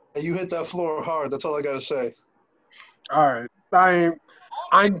 Hey, you hit that floor hard. That's all I got to say. All right.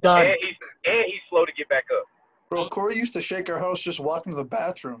 I'm done. And he's slow to get back up. Bro, Corey used to shake our house just walking to the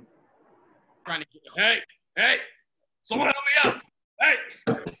bathroom. Trying to get, hey, someone help me up. Hey.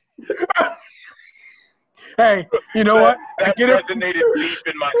 Hey, you know what? That Get it. resonated deep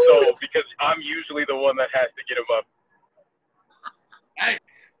in my soul because I'm usually the one that has to get him up. Hey.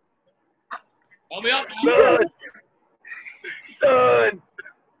 Help me up. Man. Son,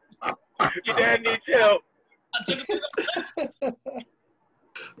 your dad needs help.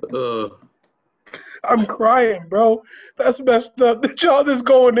 I'm crying, bro. That's messed up. Y'all just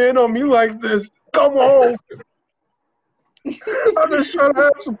going in on me like this. Come on. I'm just trying to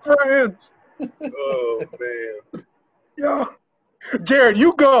have some friends. Oh man. Yeah. Jared,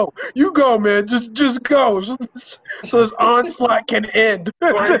 you go. You go, man. Just go. So this onslaught can end.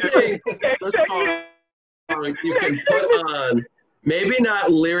 Hey, first of all, you can put on, maybe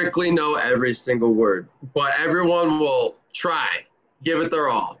not lyrically know every single word, but everyone will try, give it their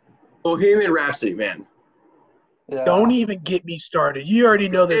all. Bohemian Rhapsody, man. Yeah. Don't even get me started. You already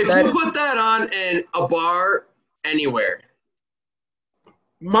know that If that you is put that on in a bar anywhere,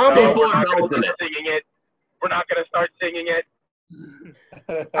 Mama. People we're are not gonna belting start singing it. We're not gonna start singing it.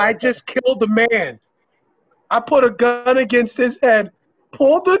 I just killed the man. I put a gun against his head,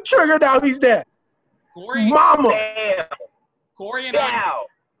 pulled the trigger, now he's dead. Corey, Mama. Damn. Corey and I Wow.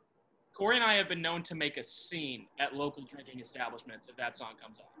 Corey and I have been known to make a scene at local drinking establishments if that song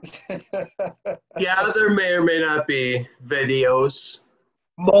comes on. yeah, there may or may not be videos.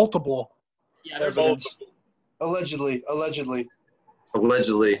 Multiple. Yeah, there's Evidence. Allegedly. Allegedly.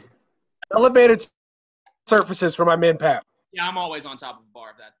 Elevated surfaces for my men, Pat. Yeah, I'm always on top of a bar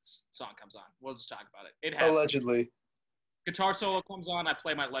if that song comes on. We'll just talk about it. It happens. Allegedly. Guitar solo comes on, I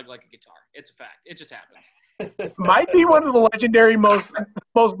play my leg like a guitar. It's a fact. It just happens. Might be one of the legendary most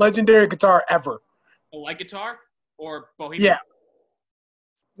legendary guitar ever. A leg guitar or Bohemian?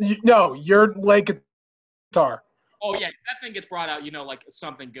 Yeah. No, your leg guitar. Oh, yeah. That thing gets brought out, like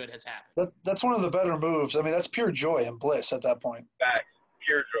something good has happened. That's one of the better moves. I mean, that's pure joy and bliss at that point. Facts.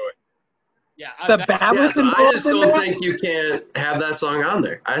 Pure joy. Yeah. The Yeah, ballads so I involved just in don't that? think you can't have that song on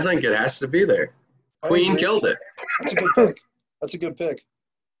there. I think it has to be there. I Queen agree. killed it. That's a good pick. That's a good pick.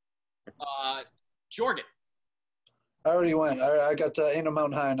 Jorgen. I already went. I got Ain't No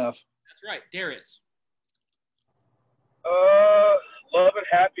Mountain High Enough. That's right. Darius. Love and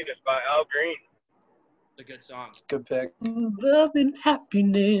Happiness by Al Green. It's a good song. Good pick. Love and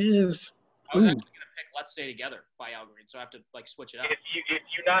happiness. I was Ooh. actually going to pick Let's Stay Together by Al Green, so I have to, switch it up. If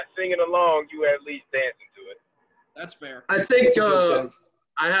you're not singing along, you at least dancing to it. That's fair. I think That's a good pick.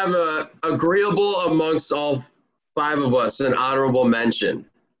 I have a agreeable amongst all 5 of us an honorable mention.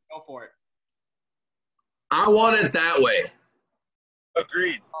 Go for it. I Want It That Way.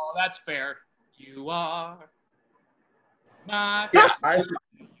 Agreed. Oh, that's fair. You are my Yeah,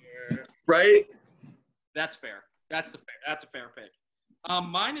 right? That's fair. That's a fair pick.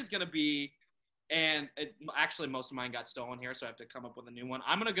 Mine is gonna be, and actually most of mine got stolen here, so I have to come up with a new one.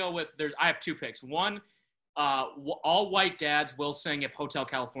 I'm gonna go with I have 2 picks. One, all white dads will sing if Hotel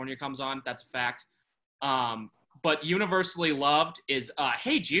California comes on. That's a fact. But universally loved is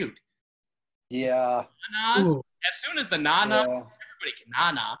Hey Jude. Yeah. Nanas. Ooh. As soon as the nana, Yeah. everybody can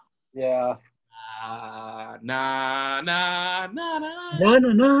nana. Yeah. Na na na na. Na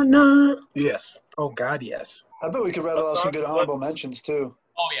na na na. Yes. Oh God, yes. I bet we could rattle off some good honorable mentions too.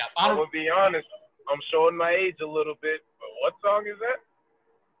 Oh yeah. I'm gonna be honest. I'm showing my age a little bit, but what song is that?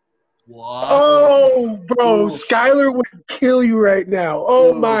 What? Oh, bro, Oof. Skylar would kill you right now. Oh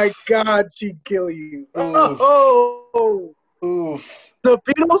Oof. my God, she'd kill you. Oof. Oh, Oof. the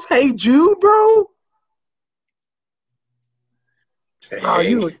Beatles, Hey Jude, bro.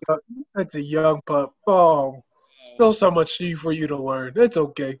 Oh, that's a young pup. Oh, still so much for you to learn. It's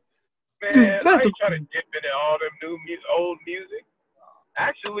okay. Man, Dude, I that's ain't trying to dip into all them old music.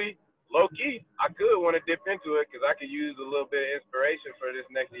 Actually, low key, I could want to dip into it because I could use a little bit of inspiration for this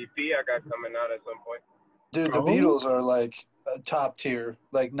next EP I got coming out at some point. Dude, the Oh. Beatles are like top tier.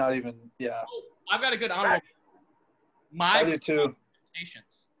 Like not even. Yeah. Oh, I've got a good honorable. My I do too.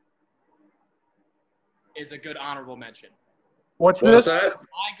 Temptations is a good honorable mention. What's What's this? that?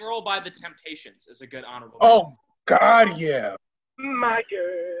 My Girl by the Temptations is a good honorable Oh God, yeah. My girl.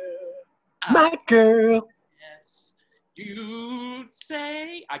 mention. My girl. Yes. You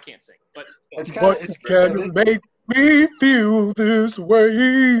say I can't sing, but It's kind of. What It's can make me feel this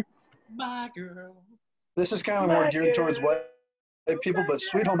way? my girl. This is kind of more geared towards white people, but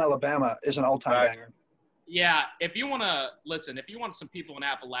Sweet Home Alabama is an all-time Right. banger. Yeah, if you want some people in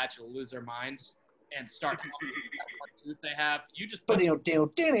Appalachia to lose their minds and start coming up with what tooth they have, you just put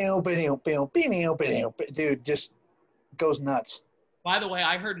Dude, just goes nuts. By the way,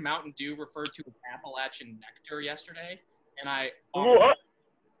 I heard Mountain Dew referred to as Appalachian nectar yesterday, and I What?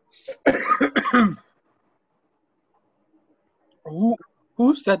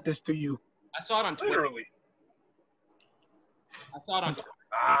 Who said this to you? saw it on Twitter. Literally. I saw it on Twitter.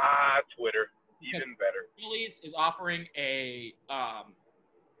 Twitter. Even better. Phillies is offering a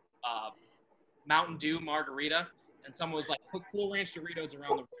Mountain Dew margarita, and someone was like, "Put Cool Ranch Doritos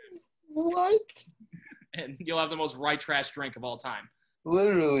around the rim, What? and you'll have the most right trash drink of all time."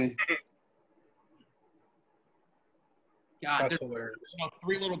 Literally. God, That's there's, hilarious.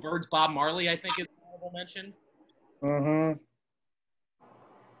 3 Little Birds. Bob Marley, I think, is an honorable mention. Mm-hmm.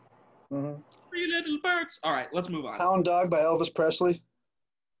 Mm-hmm. 3 Little Birds. All right, let's move on. Hound Dog by Elvis Presley.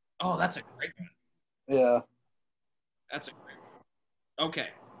 Oh, that's a great one. Yeah. That's a great one. Okay,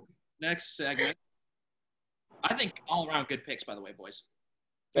 next segment. I think all around good picks, by the way, boys.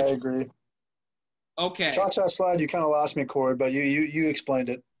 I agree. Okay. Cha-Cha Slide, you kind of lost me, Cord, but you explained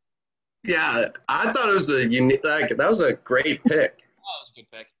it. Yeah, I thought it was a unique. That was a great pick. Oh, that was a good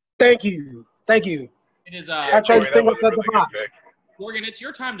pick. Thank you. Thank you. It is I tried to Corey, think that was what's a at the really good box. pick. Morgan, it's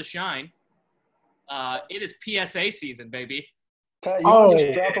your time to shine. It is PSA season, baby. Pat, you want to Oh.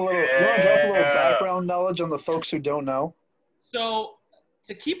 just drop a little? You want to drop a little background knowledge on the folks who don't know? So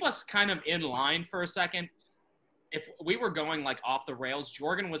to keep us kind of in line for a second, if we were going like off the rails,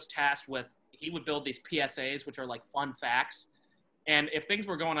 Jorgen was tasked with, he would build these PSAs, which are like fun facts. And if things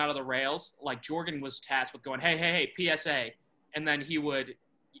were going out of the rails, like Jorgen was tasked with going, hey, PSA. And then he would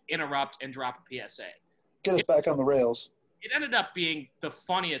interrupt and drop a PSA. Get us back on the rails. It ended up being the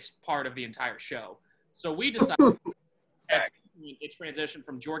funniest part of the entire show. So we decided Facts. it transitioned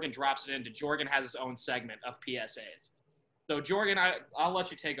from Jorgen drops it into Jorgen has his own segment of PSAs. So Jorgen, I'll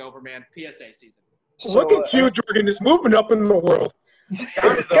let you take over, man. PSA season. So, Look at you, Jorgen, just moving up in the world.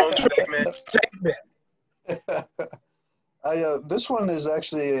 Got his own segment. This one is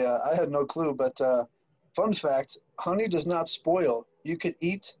actually I had no clue, but fun fact: honey does not spoil. You could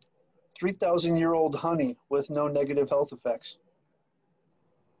eat 3,000-year-old honey with no negative health effects.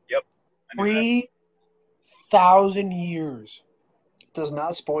 Yep. I knew that. 3,000 years. It does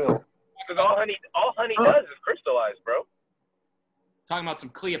not spoil. Because all honey does is crystallize, bro. Talking about some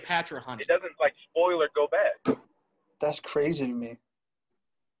Cleopatra honey. It doesn't like spoil or go bad. That's crazy to me.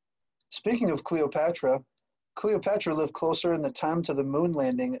 Speaking of Cleopatra, Cleopatra lived closer in the time to the moon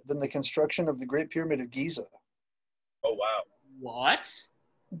landing than the construction of the Great Pyramid of Giza. Oh wow. What?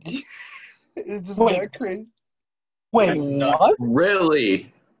 Isn't Wait. that crazy? Wait, what?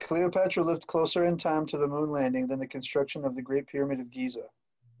 Really? Cleopatra lived closer in time to the moon landing than the construction of the Great Pyramid of Giza.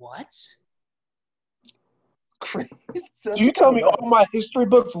 What? Crazy. Did you tell me all my history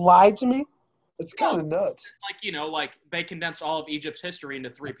books lied to me? It's kind of nuts. Like they condensed all of Egypt's history into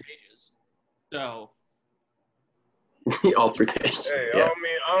 3 pages. So All 3 pages. Hey, Yeah.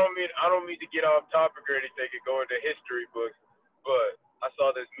 I don't mean to get off topic or anything and go into history books, but I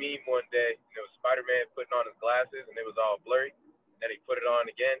saw this meme one day, and it was Spider-Man putting on his glasses, and it was all blurry. Then he put it on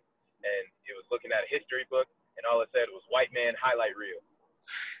again, and it was looking at a history book, and all it said was "white man highlight reel."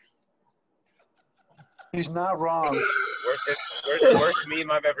 He's not wrong. Worst meme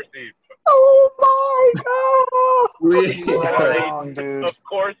I've ever seen. Oh my God! He's not wrong, dude. Of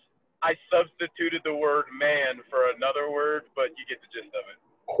course, I substituted the word "man" for another word, but you get the gist of it.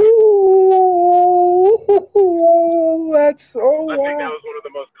 Ooh, that's so I think that wow. was one of the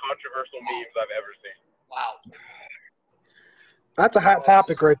most controversial memes I've ever seen. wow. That's a hot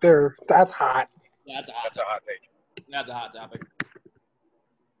topic right there. That's hot. That's a hot That's a hot take. That's a hot topic.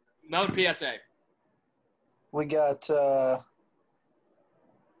 Another PSA. We got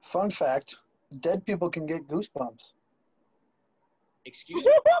fun fact: dead people can get goosebumps. Excuse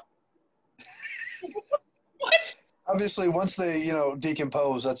me. What? Obviously, once they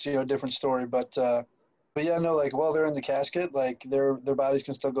decompose, that's a different story. But yeah, no, like while they're in the casket, like their bodies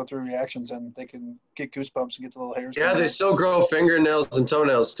can still go through reactions and they can get goosebumps and get the little hairs. Yeah, going they on. still grow fingernails and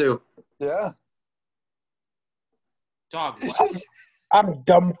toenails too. Yeah. Dog. What? I'm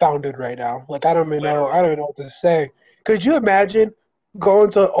dumbfounded right now. Like I don't even know what to say. Could you imagine going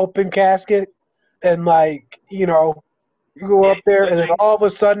to an open casket and you go up there and then all of a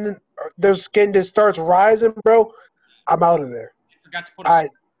sudden their skin just starts rising, bro? I'm out of there. I forgot to put a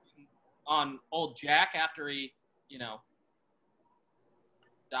on old Jack after he,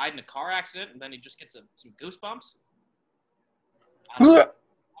 died in a car accident, and then he just gets some goosebumps. I don't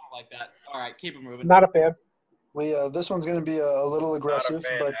like that. All right, keep it moving. Not a fan. We this one's gonna be a little aggressive, Not a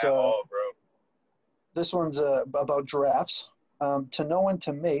fan but at all, bro. this one's about giraffes. To know when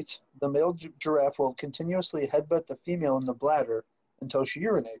to mate, the male giraffe will continuously headbutt the female in the bladder until she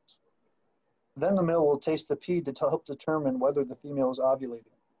urinates. Then the male will taste the pee to help determine whether the female is ovulating.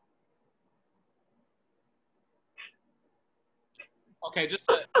 Okay, just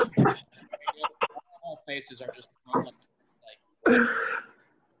all faces are just like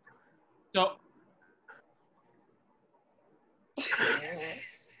so. So,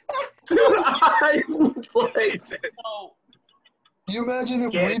 You imagine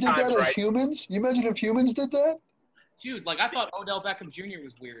if we did that as humans? You imagine if humans did that? dude, like I thought Odell Beckham Jr.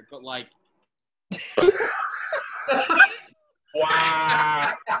 was weird, but like.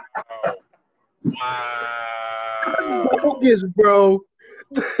 Wow. Wow. Bogus, bro.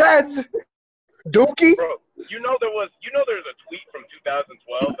 That's Dookie. Bro, there's a tweet from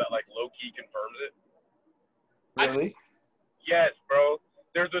 2012 that like low key confirms it. Really? Yes, bro.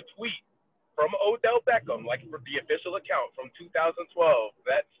 There's a tweet from Odell Beckham, like for the official account from 2012,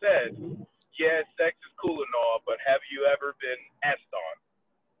 that says, "Yeah, sex is cool and all, but have you ever been asked on?"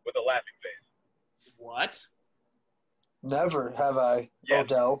 with a laughing face. What? Never have I, Yes.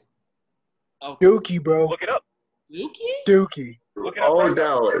 Odell. Oh, Dookie, bro. Look it up. Dookie? Dookie. Look it up. right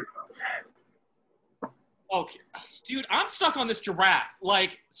now. Odell. Okay, dude, I'm stuck on this giraffe.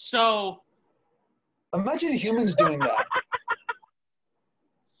 Like, so. Imagine humans doing that.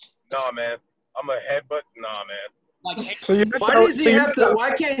 Nah, man. I'm a headbutt. Nah, man. Like, So you Why does he have to?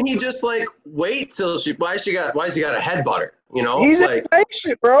 Why can't he just like wait till she? Why has he got a head butter? You know, He's like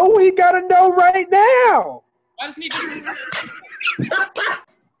impatient, bro. We gotta know right now. why doesn't he just beat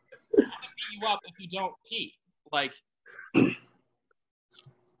you up if you don't pee? Like,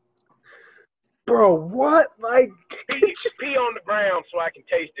 Bro, what? Like, Pee on the ground so I can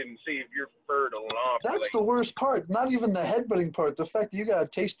taste it and see if your fur to off. That's the worst part. Not even the headbutting part. The fact that you gotta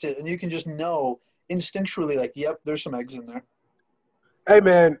taste it and you can just know instinctually, like, yep, there's some eggs in there. hey,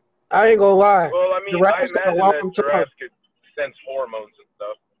 man, I ain't gonna lie. Well, I mean, Giraffes got a I long imagine that time. giraffes could sense hormones and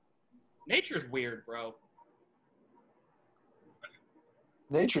stuff. Nature's weird, bro.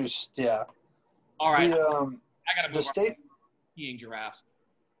 Nature's, yeah. All right, The, I gotta move the on. state, Eating giraffes.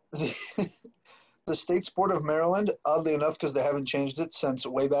 the state sport of Maryland, oddly enough, because they haven't changed it since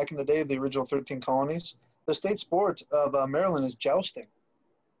way back in the day, the original 13 colonies, the state sport of Maryland is jousting.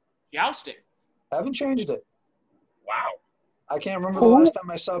 Jousting. Haven't changed it. Wow. I can't remember the Who? last time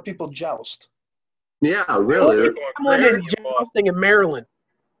I saw people joust. Yeah, really. I'm in jousting in Maryland.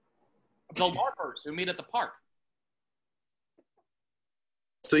 The LARPers who meet at the park.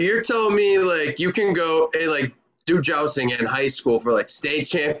 So you're telling me like you can go and like do jousting in high school for like state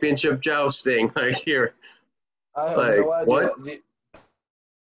championship jousting like here? I have Like, no idea. what? The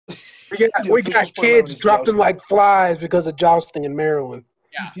We official got sport of kids Maryland is dropping jousting. like flies because of jousting in Maryland.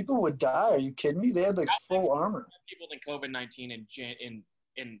 Yeah. People would die. Are you kidding me? They had like full armor. People than COVID-19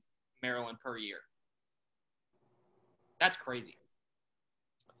 in Maryland per year. That's crazy.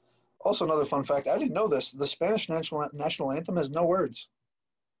 Also, another fun fact. I didn't know this. The Spanish national anthem has no words.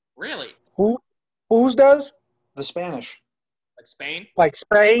 Really? Whose does? The Spanish. Like Spain? Like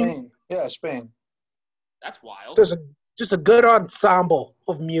Spain? Spain. Yeah, Spain. That's wild. There's just a good ensemble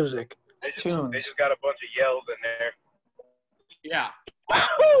of music. They Tunes. just got a bunch of yells in there. Yeah.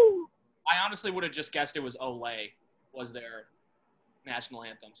 I honestly would have just guessed it was Olay was their national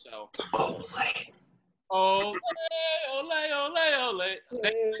anthem. So. Olay. Olay, Olay, Olay, Olay.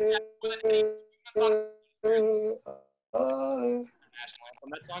 National anthem.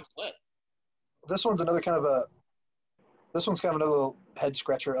 That song's lit. This one's another kind of a. This one's kind of another little head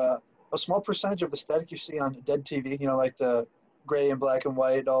scratcher. A small percentage of the static you see on dead TV, you know, like the gray and black and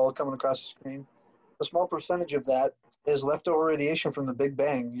white all coming across the screen, a small percentage of that is leftover radiation from the Big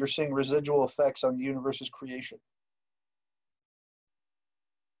Bang. You're seeing residual effects on the universe's creation.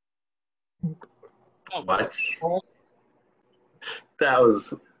 Oh, What? That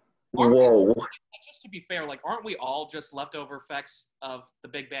was whoa. just to be fair, like, aren't we all just leftover effects of the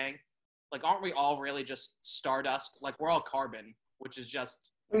Big Bang? Like, aren't we all really just stardust? Like, we're all carbon, which is just,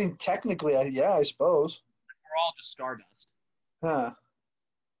 I mean, technically, yeah, I suppose. we're all just stardust. Huh.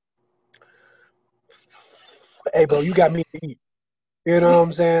 Hey, bro, you got me beat. You know what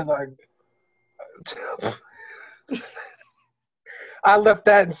I'm saying? Like, I left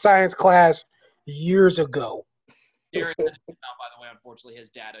that in science class years ago. Jared said, by the way, unfortunately, his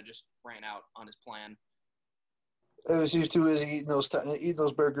data just ran out on his plan. It was he's too busy eating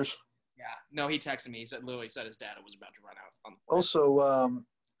those burgers. Yeah. No, he texted me. He said, literally said his data was about to run out on the plan. Also,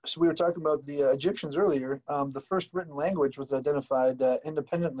 so we were talking about the Egyptians earlier. The first written language was identified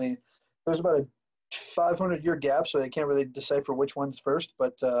independently. There's about a 500-year gap, so they can't really decipher which one's first,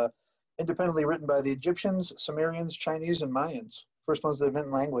 but independently written by the Egyptians, Sumerians, Chinese, and Mayans. First ones that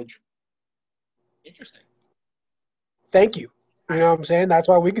invent language. Interesting. Thank you. You know what I'm saying? That's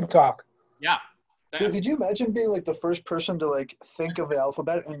why we can talk. Yeah. Dude, could you imagine being like the first person to like think of the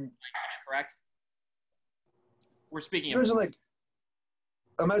alphabet and Correct. We're speaking imagine of. like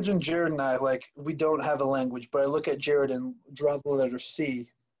imagine Jared and I, like, we don't have a language, but I look at Jared and draw the letter C.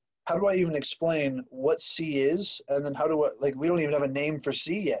 How do I even explain what C is? And then how do I, like, we don't even have a name for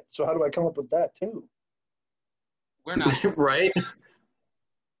C yet. So how do I come up with that too? We're not. Right?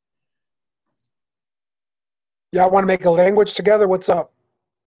 Y'all want to make a language together? What's up?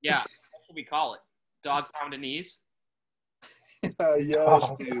 Yeah. What should we call it? Dog pound and knees? Yes,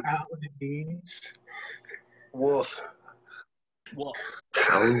 Oh, dude. knees. Woof. Wolf.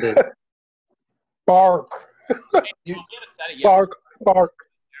 Pounded. Bark. You haven't said it yet. Bark. Bark.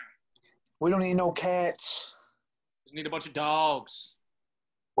 We don't need no cats. Just need a bunch of dogs.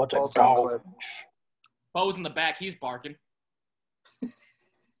 What's a All-time dog? clip. Bo's in the back. He's barking.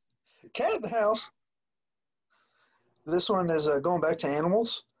 Cat in the house. This one is going back to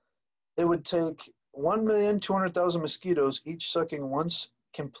animals. It would take 1,200,000 mosquitoes, each sucking once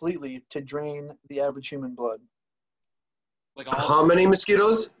completely, to drain the average human blood. Like all. How many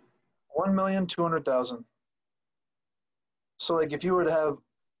mosquitoes? 1,200,000. So, like, if you were to have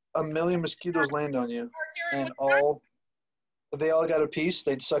 1,000,000 mosquitoes land on you, and they all got a piece,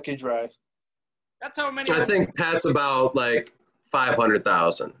 they'd suck you dry. That's how many. I think Pat's about like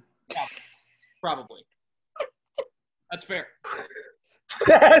 500,000. Yeah, probably. That's fair.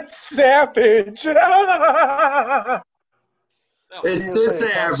 That's savage. No, It's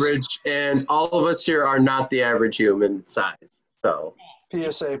average, and all of us here are not the average human size. So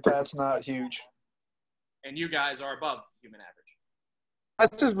PSA, Pat's not huge. And you guys are above human average.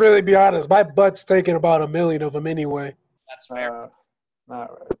 Let's just really be honest. My butt's taking about 1 million of them anyway. That's fair. All right.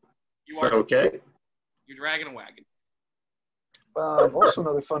 You are Okay. You're dragging a wagon. Also,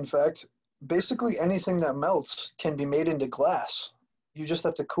 another fun fact: basically anything that melts can be made into glass. You just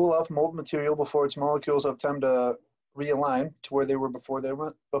have to cool off mold material before its molecules have time to realign to where they were before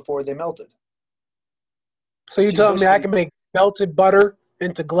they melted. So you So telling me I basically- can make melted butter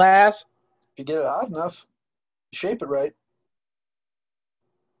into glass? If you get it hot enough, shape it right.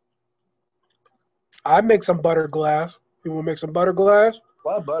 I'd make some butter glass. You want to make some butter glass?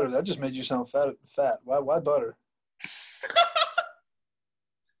 Why butter? That just made you sound fat. Why butter?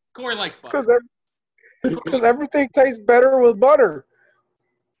 Corey likes butter. Because everything tastes better with butter.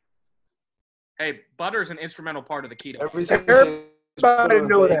 Hey, butter is an instrumental part of the keto. Everything Everybody tastes better with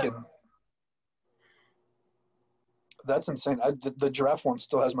know that. bacon. That's insane. The giraffe one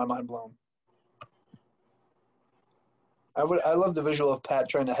still has my mind blown. I love the visual of Pat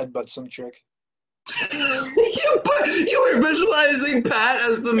trying to headbutt some chick. You were visualizing Pat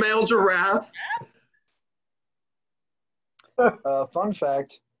as the male giraffe. Fun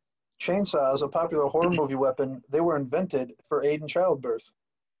fact: chainsaws, a popular horror movie weapon, they were invented for aid in childbirth.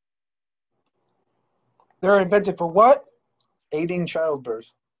 They're invented for what? Aiding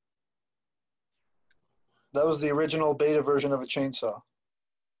childbirth. That was the original beta version of a chainsaw.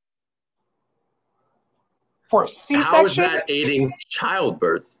 For a C-section? How is that aiding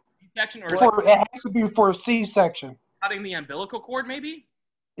childbirth? C-section or It has to be for a C-section. cutting the umbilical cord, maybe?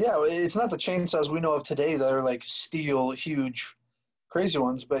 Yeah, it's not the chainsaws we know of today that are like steel, huge, crazy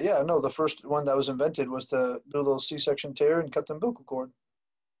ones. But yeah, no, the first one that was invented was to do a little C-section tear and cut the umbilical cord.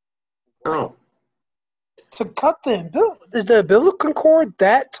 Oh. To cut is the umbilical cord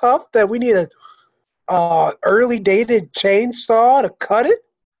that tough that we need a early dated chainsaw to cut it?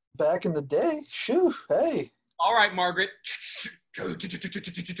 Back in the day, shoo, hey. All right, Margaret.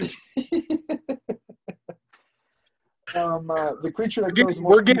 The creature that kills the most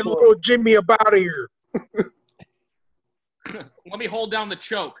We're getting people. little Jimmy up out of here. Let me hold down the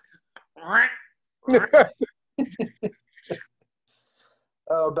choke.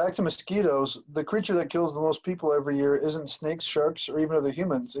 Back to mosquitoes. The creature that kills the most people every year isn't snakes, sharks, or even other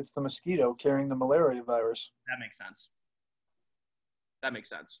humans. It's the mosquito carrying the malaria virus. That makes sense. That makes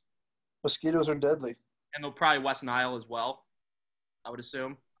sense. Mosquitoes are deadly. And they'll probably West Nile as well, I would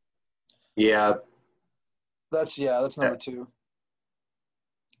assume. Yeah. That's number 2. Is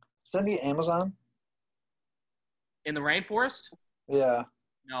that the Amazon? In the rainforest? Yeah,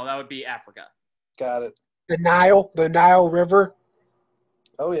 No, that would be Africa. got it. The Nile River.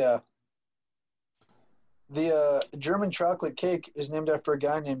 Oh yeah. The German chocolate cake is named after a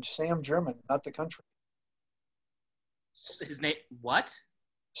guy named Sam German, not the country. His name, what?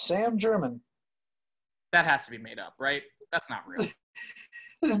 Sam German. That has to be made up, right? That's not real.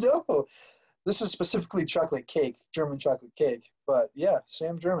 No, this is specifically chocolate cake, German chocolate cake. But yeah,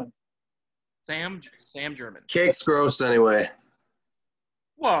 Sam German. Sam German. Cake's gross anyway.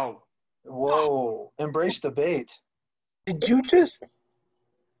 Whoa. Whoa, embrace debate. Did you just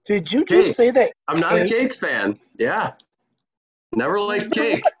Cake. say that? I'm not a cake fan. Yeah. Never liked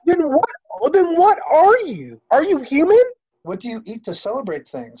cake. Then what are you? Are you human? What do you eat to celebrate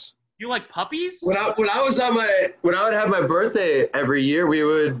things? You like puppies? When I would have my birthday every year, we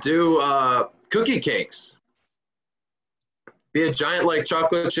would do cookie cakes. Be a giant like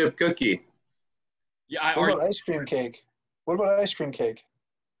chocolate chip cookie. Yeah, What about ice cream cake? What about ice cream cake?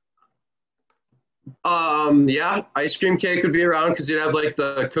 Yeah, ice cream cake would be around because you'd have like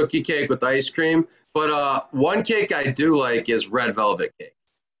the cookie cake with ice cream. But one cake I do like is red velvet cake.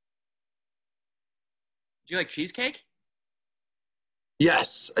 Do you like cheesecake?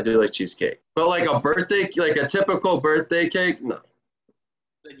 Yes, I do like cheesecake. But like a typical birthday cake, no.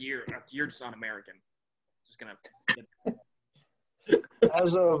 Then you're just un-American. Just gonna.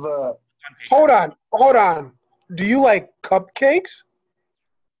 As of Hold on. Do you like cupcakes?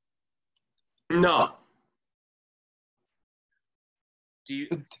 No. Do you?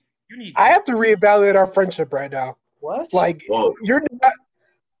 You need. I have to reevaluate our friendship right now. what? Like Whoa.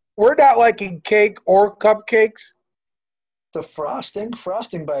 we're not liking cake or cupcakes. The frosting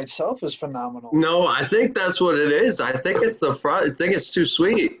by itself is phenomenal. No, I think that's what it is. I think it's I think it's too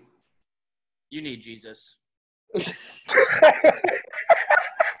sweet. You need Jesus.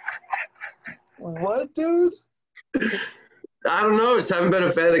 What, dude? I don't know. I just haven't been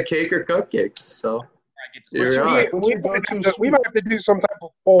a fan of cake or cupcakes. So All right, get You're this. right. What's your go-to We might have to do some type of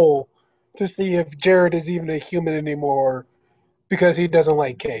poll to see if Jared is even a human anymore because he doesn't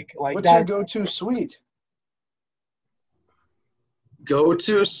like cake. Like What's your that. go-to sweet? go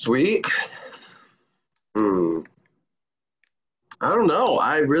to sweet. Hmm. I don't know.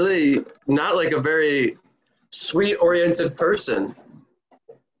 I really not like a very sweet-oriented person.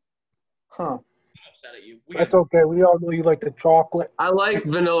 Huh. I'm upset at you. We That's got okay. We all know you like the chocolate. I like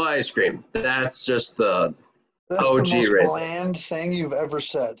vanilla ice cream. That's just the That's OG the most right there. bland thing you've ever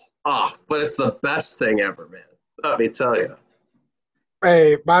said. Oh, but it's the best thing ever, man. Let me tell you.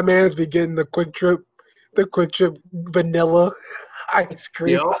 Hey, my man's be getting the Quick Trip vanilla ice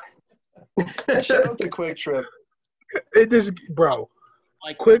cream. Yep. Shout out to Quick Trip. It just, bro,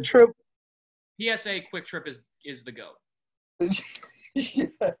 like Quick Trip PSA Quick Trip is the GOAT.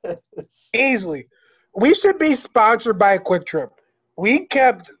 Yes. easily. We should be sponsored by Quick Trip. We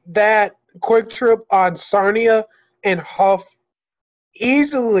kept that Quick Trip on Sarnia and Huff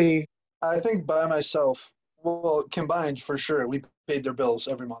easily. I think by myself, well, combined for sure, we paid their bills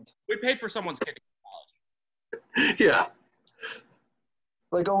every month. We paid for someone's kid. Yeah.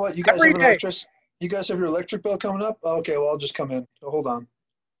 Like, oh, what? You guys Every have an day. electric? You guys have your electric bill coming up? Oh, okay, well, I'll just come in. Oh, hold on.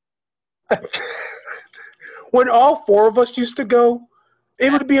 When all four of us used to go,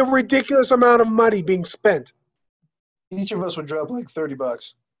 it would be a ridiculous amount of money being spent. Each of us would drop like $30.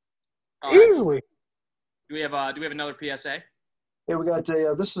 All right. Easily. Do we have another PSA? Hey, we got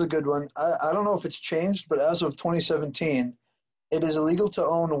a. This is a good one. I don't know if it's changed, but as of 2017, it is illegal to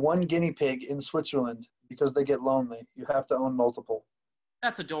own one guinea pig in Switzerland because they get lonely. You have to own multiple.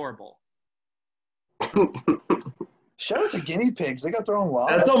 That's adorable. Shout out to guinea pigs. They got their own law.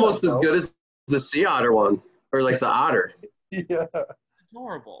 That's almost kinda as good as the sea otter one, or like the otter. dope. Yeah.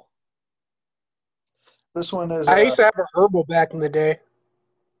 Adorable. This one is. I used to have a herbal back in the day,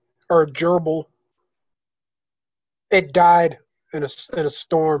 or a gerbil. It died in a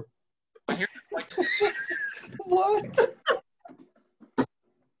storm. I hear like What?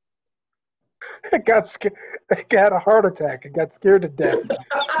 It got scared. It got a heart attack. It got scared to death.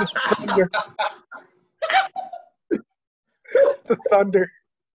 The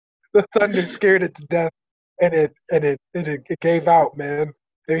thunder scared it to death, and it gave out, man.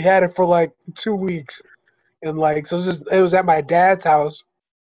 They had it for like 2 weeks, and like so it was at my dad's house,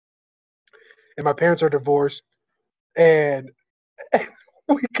 and my parents are divorced, and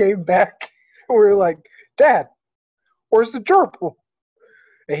we came back. We were like, Dad, where's the gerbil?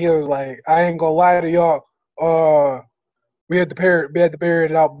 And he was like, I ain't gonna lie to y'all. We had to bury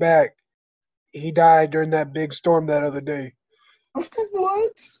it out back. He died during that big storm that other day.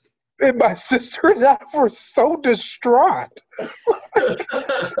 What? And my sister and I were so distraught.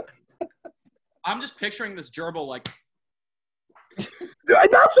 I'm just picturing this gerbil like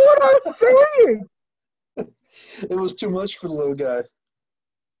That's what I'm saying. It was too much for the little guy.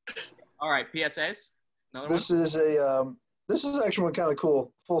 all right, PSAs? Another This is actually kind of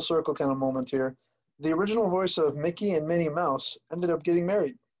cool. Full circle kind of moment here. The original voice of Mickey and Minnie Mouse ended up getting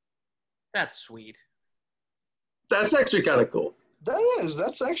married. That's sweet. That's actually kind of cool.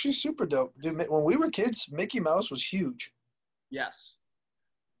 That's actually super dope. Dude, when we were kids, Mickey Mouse was huge. Yes.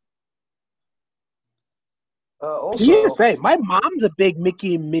 Also, You say my mom's a big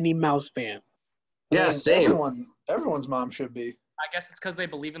Mickey and Minnie Mouse fan. Yeah, same. Everyone's mom should be. I guess it's because they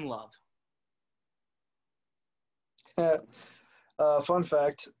believe in love. Fun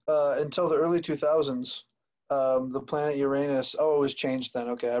fact, until the early 2000s, the planet Uranus, it was changed then.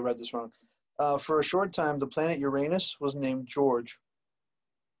 Okay, I read this wrong. For a short time, the planet Uranus was named George.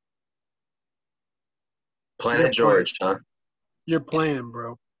 Planet George, huh? You're playing,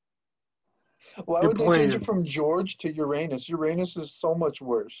 bro. Why You're would they change playing. it from George to Uranus? Uranus is so much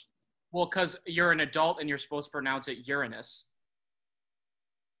worse. Well, because you're an adult and you're supposed to pronounce it Uranus.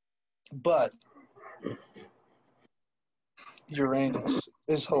 But Uranus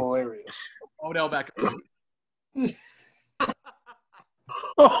is hilarious. Odell Beckham.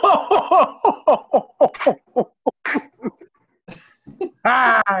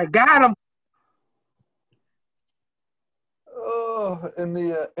 Got him. Oh, in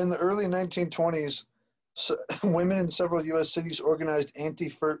the early 1920s, women in several U.S. cities organized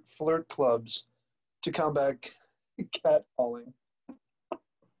anti-flirt clubs to combat catcalling.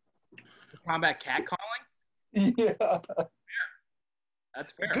 Combat catcalling? Yeah,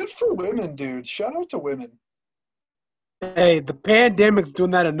 That's fair. good for women, dude. Shout out to women. Hey, the pandemic's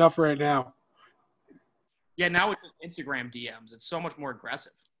doing that enough right now. Yeah, now it's just Instagram DMs. It's so much more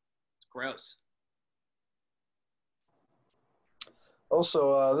aggressive. It's gross.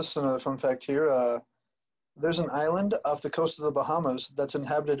 Also, this is another fun fact here. There's an island off the coast of the Bahamas that's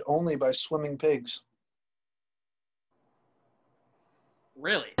inhabited only by swimming pigs.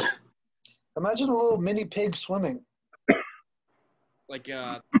 Really? Imagine a little mini pig swimming, Like,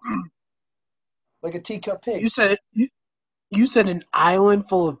 like a teacup pig. You said an island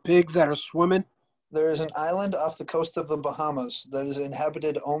full of pigs that are swimming. There is an island off the coast of the Bahamas that is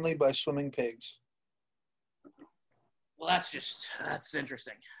inhabited only by swimming pigs. Well, that's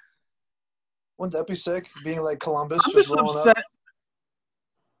interesting. Wouldn't that be sick? Being like Columbus, I'm just just rolling upset. up.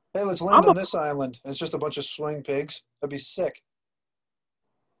 Hey, let's land I'm on this island. It's just a bunch of swimming pigs. That'd be sick.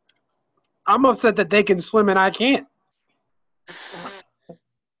 I'm upset that they can swim and I can't.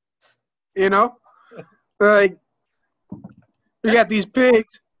 You know, like we got these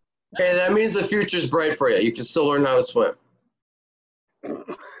pigs. Hey, that means the future's bright for you. You can still learn how to swim.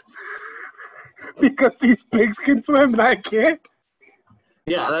 Because these pigs can swim and I can't.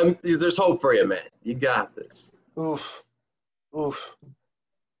 Yeah, there's hope for you, man. You got this. Oof. Oof.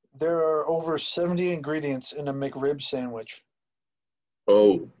 There are over 70 ingredients in a McRib sandwich.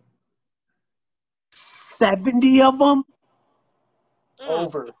 Oh. 70 of them?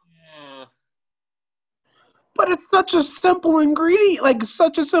 Over. But it's such a simple ingredient, like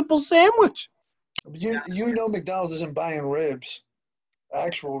such a simple sandwich. You know McDonald's isn't buying ribs.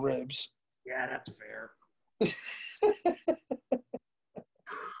 Actual ribs. Yeah, that's fair.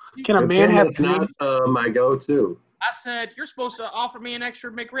 Can a man have It's not my go-to. I said you're supposed to offer me an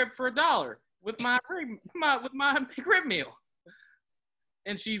extra McRib for $1 with my McRib meal,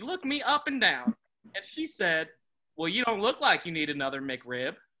 and she looked me up and down, and she said, "Well, you don't look like you need another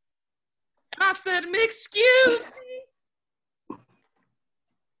McRib." And I said, "Excuse me."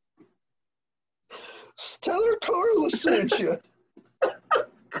 Tell her Carla sent you.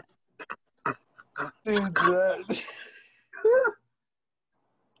 Dude, that...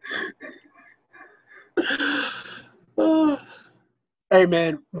 Hey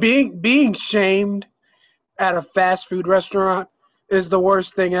man, being shamed at a fast food restaurant is the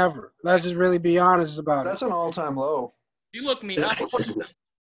worst thing ever. Let's just really be honest about That's it. an all-time low. She looked me up and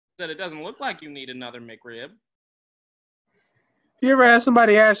said, "It doesn't look like you need another McRib." You ever had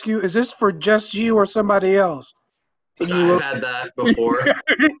somebody ask you, "Is this for just you or somebody else?" And you I've had that before.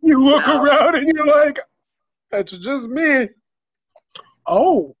 you look Yeah. around and you're like, "That's just me."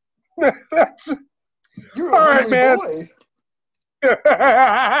 Oh, that's You're a all right, hungry man. boy.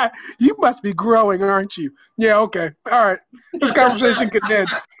 You must be growing, aren't you? Yeah, okay. All right. This conversation can end.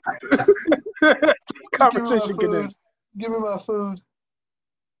 This conversation can end. Give me my food.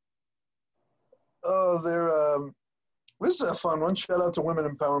 Oh, this is a fun one. Shout out to women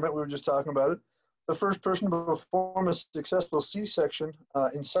empowerment. We were just talking about it. The first person to perform a successful C-section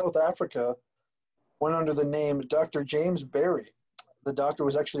in South Africa went under the name Dr. James Berry. The doctor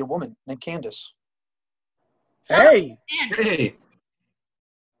was actually a woman named Candace. Hey, Hey,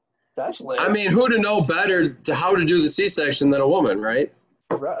 That's lit. I mean, who to know better how to do the C-section than a woman, right?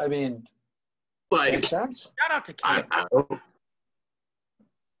 Right, I mean, Like, makes sense. Shout out to I, Kate. I don't,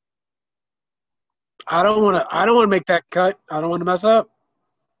 I don't want to make that cut. I don't want to mess up.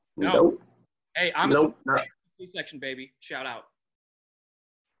 No. nope, Hey, I'm nope. a C-section baby. Shout out.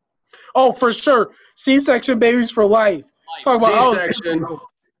 Oh, for sure. C-section babies for life. Talk about C-section.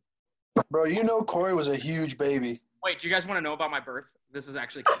 Bro, you know Corey was a huge baby. Wait, do you guys want to know about my birth? This is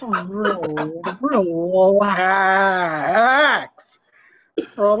actually Relax.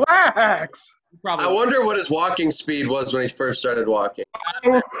 Relax. probably. I wonder what his walking speed was when he first started walking.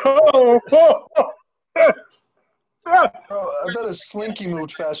 Bro, I bet a Slinky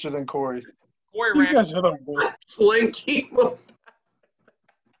moved faster than Corey. Corey You ran. guys are the worst. Slinky. Corey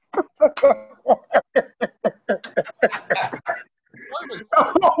was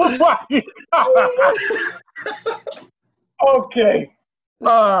Oh my God. Okay.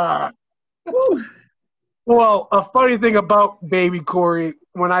 Well, a funny thing about baby Corey,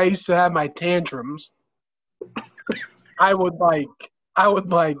 when I used to have my tantrums, I would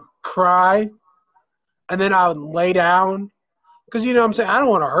cry, and then I would lay down, because you know what I'm saying, I don't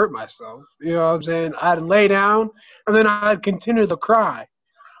want to hurt myself. You know what I'm saying? I'd lay down, and then I'd continue to cry.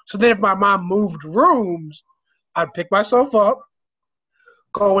 So then if my mom moved rooms, I'd pick myself up,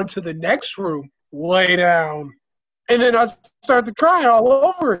 go into the next room, lay down, and then I'd start to cry all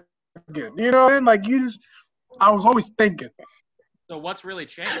over again. You know, and like I was always thinking. So what's really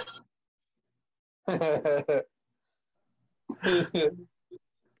changed? Since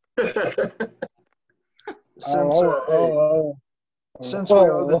we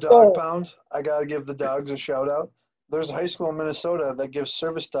are the dog pound, I gotta give the dogs a shout out. There's a high school in Minnesota that gives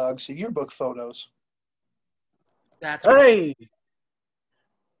service dogs yearbook photos. That's Hey,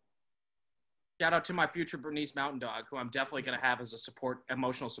 shout out to my future Bernese Mountain Dog, who I'm definitely going to have as a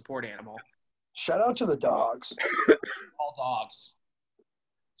emotional support animal. Shout out to the dogs. All dogs.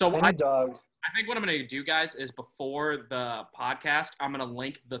 So Any dog. I think what I'm going to do, guys, is before the podcast, I'm going to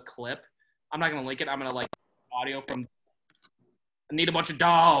link the clip. I'm not going to link it. I'm going to audio from I Need a Bunch of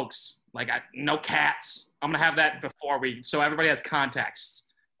Dogs Like, no cats. I'm gonna have that before so everybody has context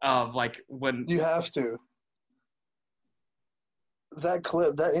of like when. You have to. That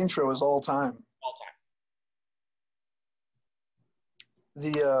clip, that intro is all time. All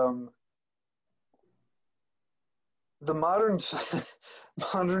time. The modern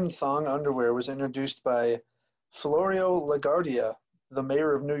modern thong underwear was introduced by Florio LaGuardia, the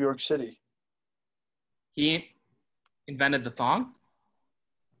mayor of New York City. He invented the thong?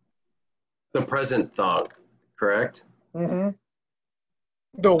 The present thong, correct? Mm-hmm.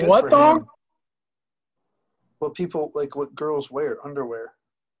 The Good what for thong? him. What people like, what girls wear, underwear.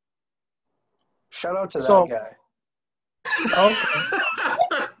 Shout out to that guy. Okay.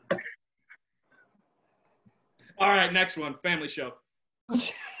 All right, next one. Family show.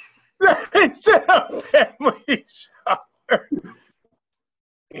 It's a family show.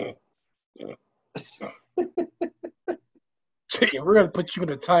 We're gonna put you in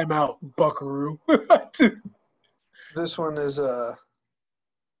a timeout, Buckaroo. This one is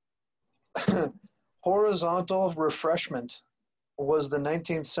horizontal refreshment was the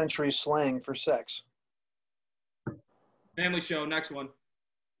 19th century slang for sex. Family show. Next one.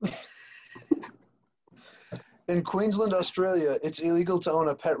 In Queensland, Australia, it's illegal to own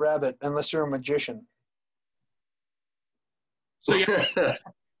a pet rabbit unless you're a magician. So yeah.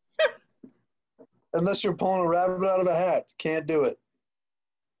 Unless you're pulling a rabbit out of a hat, can't do it.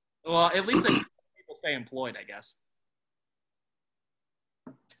 Well, at least people stay employed, I guess.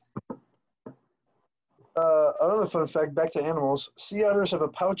 Another fun fact, back to animals, sea otters have a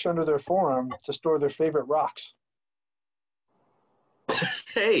pouch under their forearm to store their favorite rocks.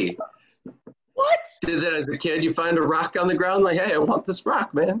 Hey. What? Did that as a kid? You find a rock on the ground, like, hey, I want this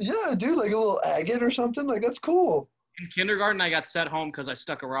rock, man. Yeah, dude, like a little agate or something. Like, that's cool. In kindergarten, I got sent home because I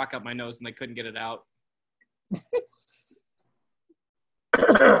stuck a rock up my nose and they couldn't get it out.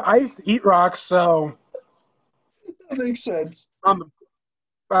 I used to eat rocks, so That makes sense. on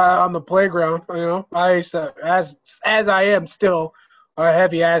the playground, you know, I used to, as I am still a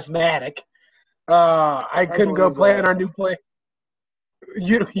heavy asthmatic. I couldn't go believe play that. in our new play.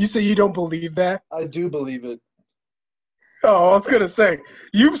 You say you don't believe that? I do believe it. Oh, I was gonna say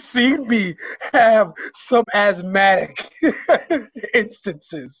you've seen me have some asthmatic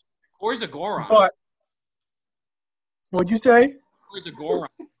instances. Corey's a Goron. But what'd you say? Corey's a Goron.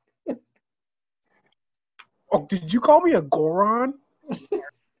 Oh, did you call me a Goron?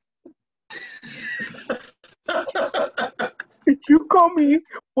 Did you call me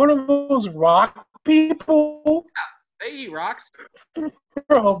one of those rock people They eat rocks.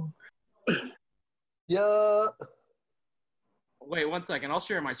 from? Yeah. Wait 1 second. I'll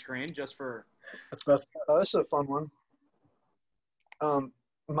share my screen just for. This is a fun one.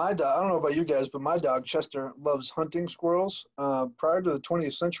 My dog, I don't know about you guys, but my dog, Chester, loves hunting squirrels. Prior to the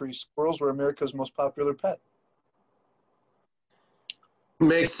 20th century, squirrels were America's most popular pet.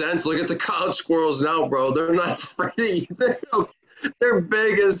 Makes sense. Look at the college squirrels now, bro. They're not afraid to eat. They're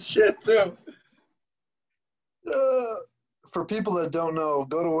big as shit, too. For people that don't know,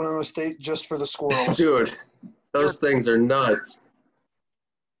 go to Winona State just for the squirrels. Dude, those things are nuts.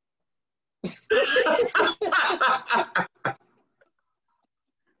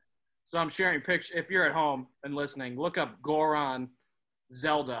 So I'm sharing pictures. If you're at home and listening, look up Goron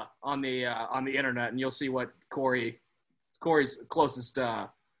Zelda on the internet, and you'll see what Corey's closest.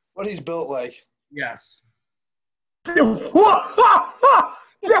 What he's built like. Yes.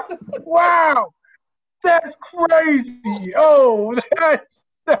 Wow, that's crazy. Oh,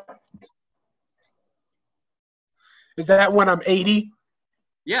 is that when I'm 80?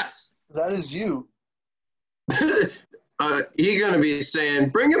 Yes. That is you. He gonna be saying,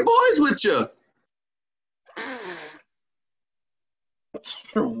 "Bring your boys with you."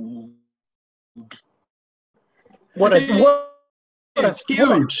 What a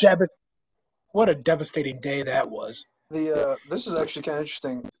devastating day that was. This is actually kind of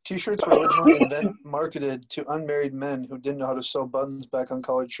interesting. T-shirts were originally marketed to unmarried men who didn't know how to sew buttons back on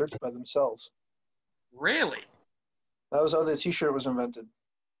collared shirts by themselves. Really? That was how the T-shirt was invented.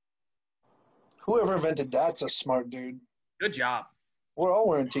 Whoever invented that's a smart dude. Good job. We're all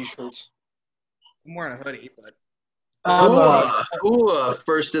wearing T-shirts. I'm wearing a hoodie, but Who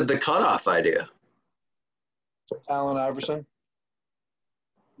first did the cutoff idea? Allen Iverson.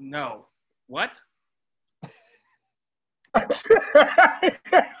 no. What?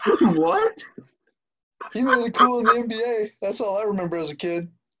 What? He made it cool in the NBA. That's all I remember as a kid.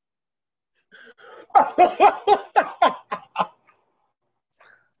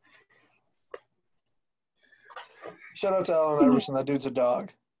 Shout out to Allen Iverson. That dude's a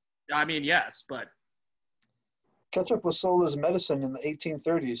dog. I mean, yes, but Ketchup was sold as medicine in the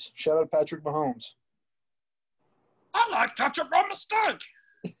 1830s. Shout out Patrick Mahomes. I like ketchup on my steak.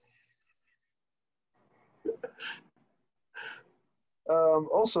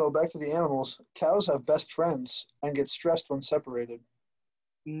 Also, back to the animals. Cows have best friends and get stressed when separated.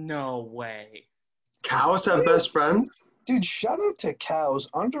 No way. Cows have best friends? Dude, shout out to cows.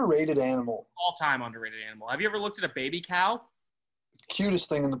 Underrated animal. All-time underrated animal. Have you ever looked at a baby cow? Cutest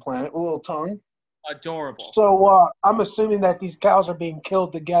thing in the planet. A little tongue. Adorable. So I'm assuming that these cows are being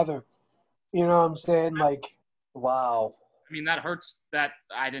killed together. You know what I'm saying? Like, Wow. I mean, that hurts. That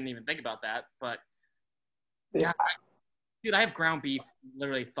I didn't even think about that, but yeah. dude, I have ground beef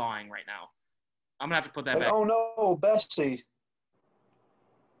literally thawing right now. I'm gonna have to put that back. Oh no, Bessie.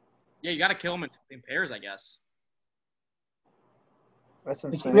 Yeah, you gotta kill them in pairs, I guess. That's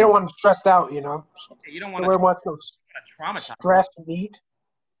insane. we don't want them stressed out, you know. You don't want Nobody wants no to traumatize. stressed meat.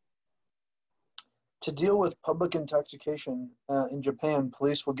 To deal with public intoxication in Japan,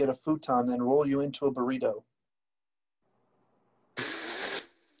 police will get a futon and roll you into a burrito.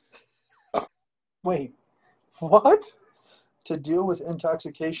 Wait, what? To deal with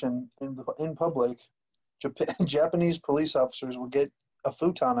intoxication in public, Japanese police officers will get a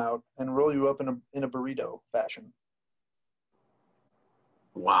futon out and roll you up in a burrito fashion.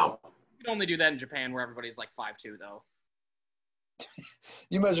 Wow. You can only do that in Japan where everybody's like 5'2", though.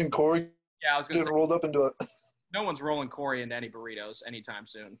 You imagine Corey Yeah, I was gonna getting say, rolled up into a. no one's rolling Corey into any burritos anytime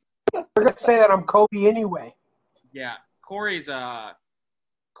soon. They're gonna say that I'm Kobe anyway. Yeah, Corey's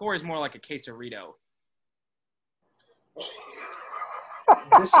more like a quesarito.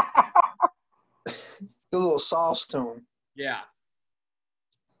 This, a little sauce to him. Yeah.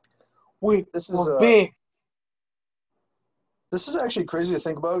 Wait, This is we're big. This is actually crazy to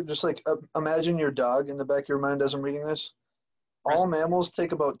think about. Just like imagine your dog in the back of your mind as I'm reading this. All mammals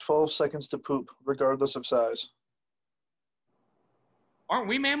take about 12 seconds to poop, regardless of size. Aren't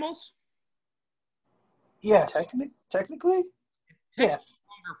we mammals? Yes. Technically? It takes Yes.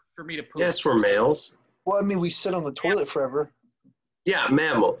 longer for me to poop. Yes, we're males. Well, I mean, we sit on the toilet forever. Yeah,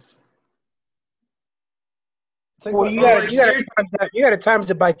 mammals. Think Well, about you it. got like, you got you got to times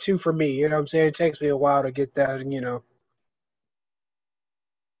it by 2 for me. You know what I'm saying? It takes me a while to get that, and you know,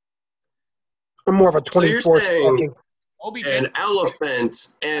 I'm more of a So you're 24 saying second. OBJ, an elephant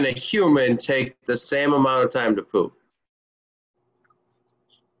and a human take the same amount of time to poop.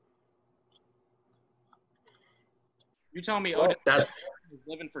 you telling me Well, Odin That is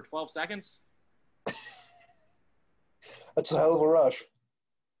living for 12 seconds? That's a hell of a rush.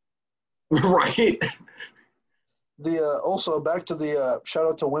 right? Also back to the shout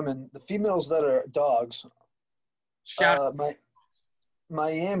out to women. The females that are dogs. Shout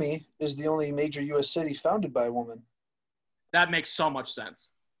Miami is the only major U.S. city founded by a woman. That makes so much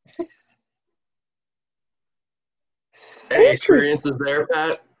sense. Any experiences there,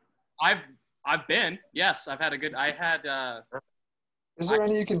 Pat? I've been. Yes, I've had Is there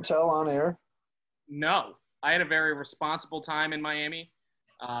any you can tell on air? no. I had a very responsible time in Miami.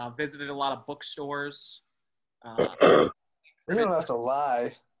 Visited a lot of bookstores. You don't have to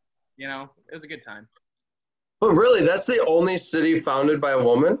lie. You know, it was a good time. But really, that's the only city founded by a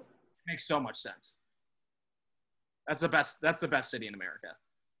woman? It makes so much sense. That's the best. That's the best city in America.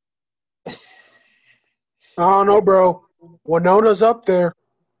 I don't know, bro. Winona's up there.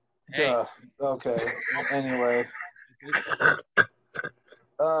 Hey, Okay. Anyway.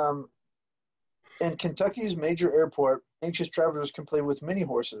 In Kentucky's major airport, anxious travelers can play with mini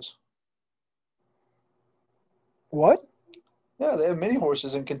horses. What? Yeah, they have mini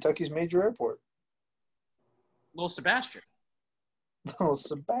horses in Kentucky's major airport. little Sebastian. Oh,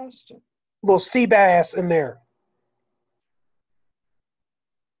 Sebastian. Little sea bass in there.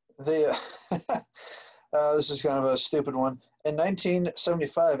 They, this is kind of a stupid one. In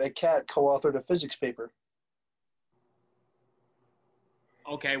 1975, a cat co-authored a physics paper.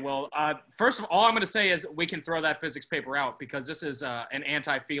 Okay, well, first of all I'm going to say is we can throw that physics paper out because this is an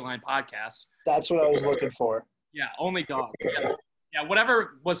anti-feline podcast. That's what I was looking for. Yeah, only dogs. Yeah,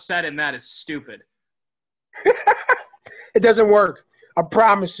 whatever was said in that is stupid. It doesn't work. I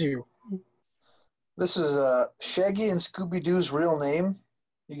promise you. This is Shaggy and Scooby-Doo's real name.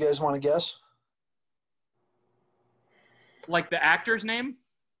 You guys want to guess? Like the actor's name,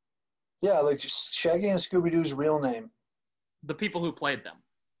 Yeah, like Shaggy and Scooby-Doo's real name. the people who played them.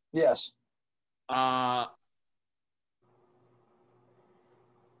 Yes. I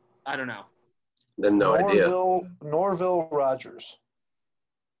don't know. Then no idea. Norville Rogers.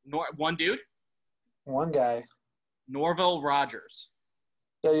 One dude, One guy. Norville Rogers.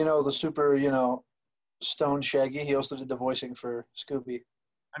 Yeah, you know, the super, stone Shaggy. He also did the voicing for Scooby.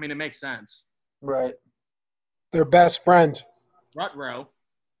 I mean, it makes sense. Right. They're best friends. Rutro.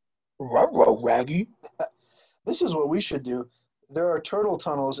 Ruh-roh, Raggy. This is what we should do. There are turtle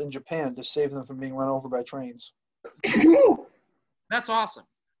tunnels in Japan to save them from being run over by trains. That's awesome.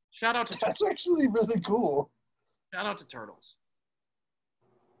 Shout out to That's actually really cool. Turtles.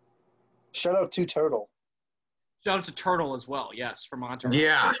 Shout out to Turtle. Shout out to Turtle as well. Yes, from Entourage.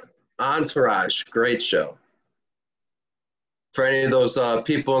 Yeah, Entourage, great show. For any of those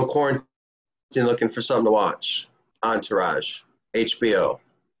people in quarantine looking for something to watch, Entourage, HBO.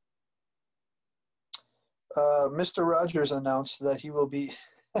 Mr. Rogers announced that he will be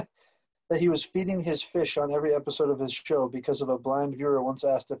that he was feeding his fish on every episode of his show because of a blind viewer once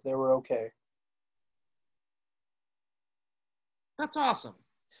asked if they were okay. That's awesome.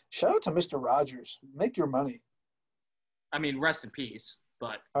 Shout out to Mr. Rogers. Make your money. I mean, rest in peace,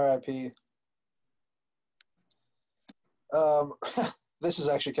 but R.I.P. This is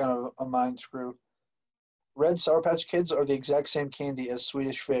actually kind of a mind screw. Red Sour Patch Kids are the exact same candy as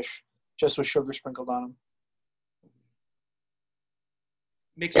Swedish Fish, just with sugar sprinkled on them.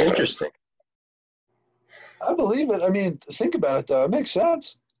 makes sense. Interesting. I believe it. I mean, think about it, though. It makes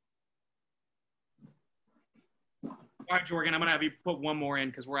sense. All right, Jorgen, I'm going to have you put one more in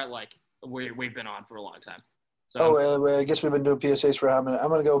because we've been on for a long time. So Oh, I guess we've been doing PSAs for a hot minute. I'm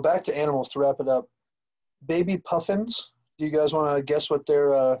going to go back to animals to wrap it up. Baby puffins. Do you guys want to guess what they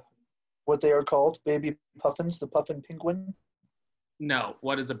are called? Baby puffins, the puffin penguin? no,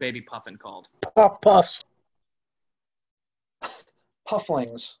 what is a baby puffin called? Puffs.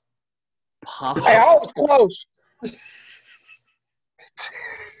 Pufflings. Puff. Hey, I was close.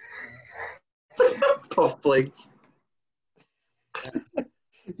 Pufflings.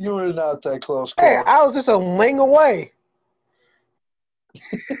 You were not that close. Hey, Cole. I was just a ling away.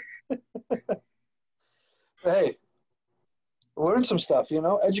 Hey, learn some stuff,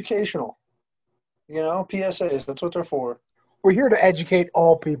 educational. PSAs, that's what they're for. We're here to educate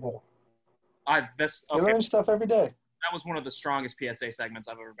all people. You learn stuff every day. That was one of the strongest PSA segments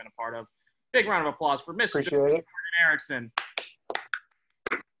I've ever been a part of. Big round of applause for Mr. Appreciate it. Jorgen Erickson.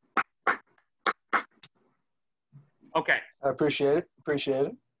 Okay. I appreciate it.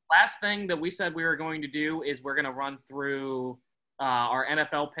 Last thing that we said we were going to do is we're going to run through our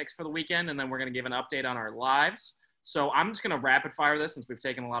NFL picks for the weekend, and then we're going to give an update on our lives. So I'm just going to rapid fire this since we've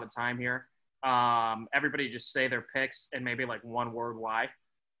taken a lot of time here. Everybody just say their picks and maybe like one word why.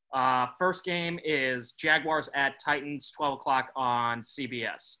 First game is Jaguars at Titans, 12 o'clock on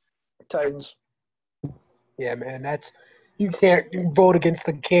CBS. Titans. Yeah, man, you can't vote against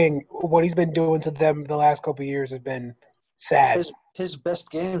the king. What he's been doing to them the last couple of years has been sad. His best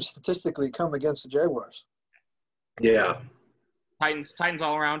games statistically come against the Jaguars. Yeah. Titans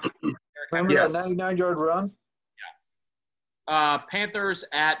all around. Remember Yes. that 99-yard run? Panthers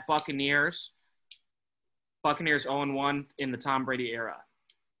at Buccaneers. Buccaneers 0-1 in the Tom Brady era.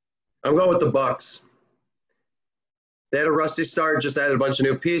 I'm going with the Bucks. They had a rusty start, just added a bunch of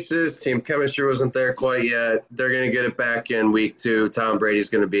new pieces. Team chemistry wasn't there quite yet. They're going to get it back in week 2. Tom Brady's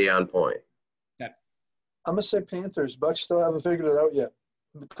going to be on point. I'm going to say Panthers. Bucks still haven't figured it out yet.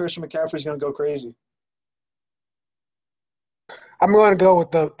 Christian McCaffrey's going to go crazy. I'm going to go with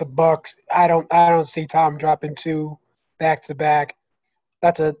the Bucks. I don't see Tom dropping 2 back-to-back.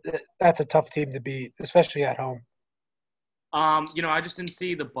 That's a tough team to beat, especially at home. I just didn't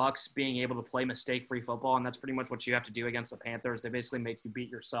see the Bucks being able to play mistake-free football, and that's pretty much what you have to do against the Panthers. They basically make you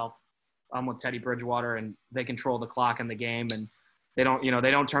beat yourself with Teddy Bridgewater, and they control the clock in the game, and they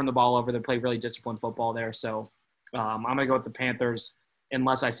don't turn the ball over. They play really disciplined football there. So I'm gonna go with the Panthers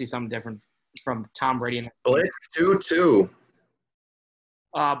unless I see something different from Tom Brady. Split 2-2.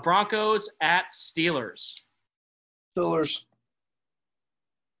 Broncos at Steelers. Steelers.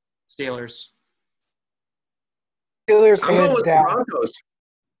 Steelers I'm going hands with the down. Broncos.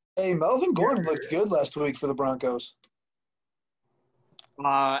 Hey, Melvin Gordon looked good last week for the Broncos.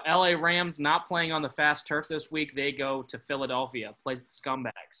 LA Rams not playing on the fast turf this week. They go to Philadelphia, plays the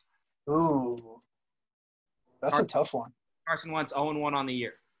Scumbags. Ooh. That's a tough one. Carson Wentz 0-1 on the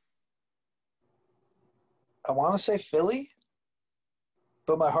year. I want to say Philly,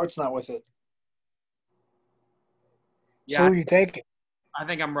 but my heart's not with it. Yeah, So who you take? I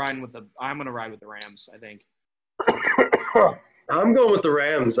think I'm going to ride with the Rams, I think. I'm going with the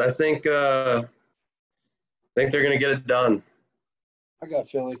Rams. I think they're going to get it done. I got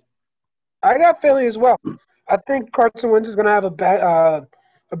Philly. I got Philly as well. I think Carson Wentz is going to have a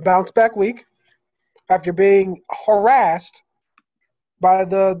bounce-back week after being harassed by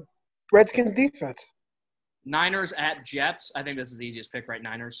the Redskins defense. Niners at Jets. I think this is the easiest pick, right?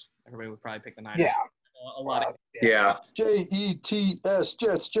 Niners. Everybody would probably pick the Niners. Yeah. A lot of Yeah. Jets,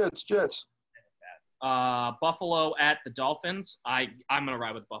 Jets. Buffalo at the Dolphins. I'm going to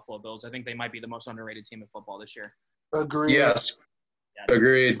ride with Buffalo Bills. I think they might be the most underrated team in football this year. Agreed. Yes.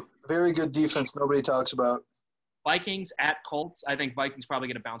 Agreed. Very good defense nobody talks about. Vikings at Colts. I think Vikings probably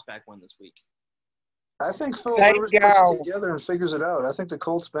get a bounce back win this week. I think Phil Thank Rivers you. puts it together and figures it out. I think the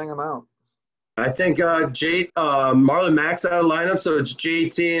Colts bang them out. I think Marlon Mack's out of lineup, so it's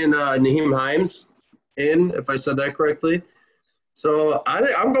JT and Naheem Hines in, if I said that correctly. So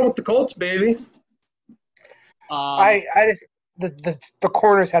I'm going with the Colts, baby. I just the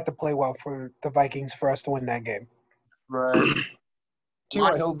corners have to play well for the Vikings for us to win that game. Right.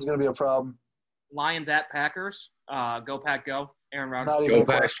 T.Y. Hilton's going to be a problem. Lions at Packers. Go Pack, go. Aaron Rodgers. Not even Go a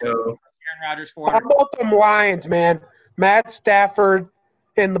back, question. go. Aaron Rodgers How 400. about them Lions, man? Matt Stafford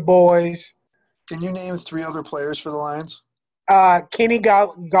and the boys. Can you name 3 other players for the Lions? Kenny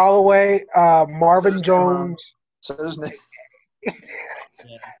Galloway, Marvin Just name wrong. Jones. Say his name. I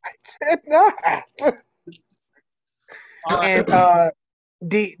did not. And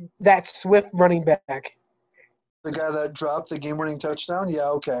that Swift running back. The guy that dropped the game-winning touchdown? Yeah,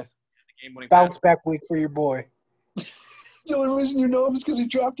 okay. Game-winning Bounce back week for your boy. The only reason you know him is because he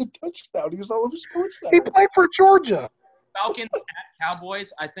dropped a touchdown. He was all over Sports He Center. played for Georgia. Falcons at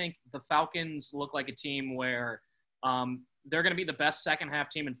Cowboys. I think the Falcons look like a team where they're going to be the best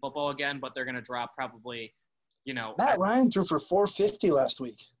second-half team in football again, but they're going to drop probably, Matt Ryan threw for 450 last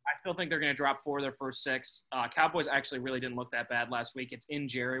week. I still think they're going to drop 4 of their first 6. Cowboys actually really didn't look that bad last week. It's in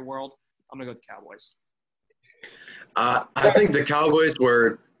Jerry World. I'm going to go with the Cowboys. I think the Cowboys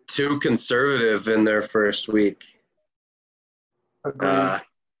were too conservative in their first week. Agreed.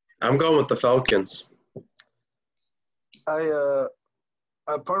 I'm going with the Falcons. Part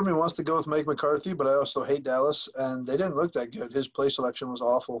of me wants to go with Mike McCarthy, but I also hate Dallas, and they didn't look that good. His play selection was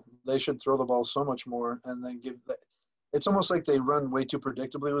awful. They should throw the ball so much more and then give – it's almost like they run way too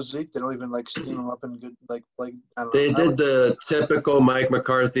predictably with Zeke. They don't even, scheme him up in good – I don't know. They did the typical Mike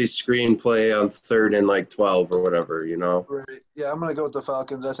McCarthy screenplay on 3rd and 12 or whatever, Right. Yeah, I'm going to go with the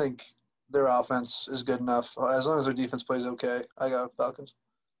Falcons. I think their offense is good enough. As long as their defense plays okay, I got Falcons.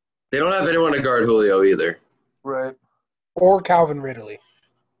 They don't have anyone to guard Julio either. Right. Or Calvin Ridley.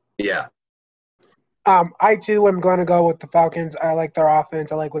 Yeah. I too am going to go with the Falcons. I like their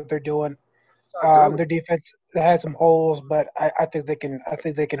offense. I like what they're doing. Their defense has some holes, but I think they can. I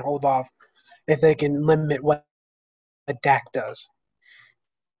think they can hold off if they can limit what Dak does.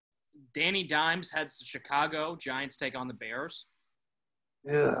 Danny Dimes heads to Chicago. Giants take on the Bears.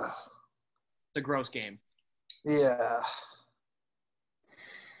 Yeah. The gross game. Yeah.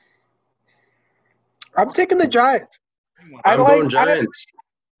 I'm taking the Giants. I'm going Giants.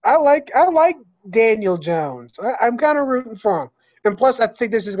 I like Daniel Jones. I'm kind of rooting for him. And plus, I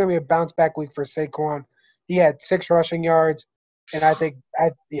think this is going to be a bounce back week for Saquon. He had 6 rushing yards, and I don't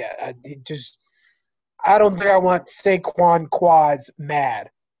think I want Saquon quads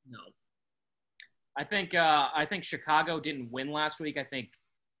mad. No. I think Chicago didn't win last week. I think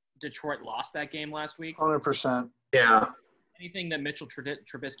Detroit lost that game last week. 100%. Yeah. Anything that Mitchell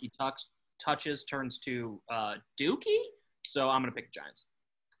Trubisky touches turns to Dookie. So I'm going to pick the Giants.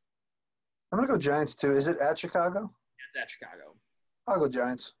 I'm going to go Giants, too. Is it at Chicago? It's at Chicago. I'll go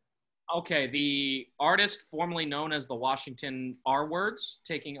Giants. Okay, the artist formerly known as the Washington R-Words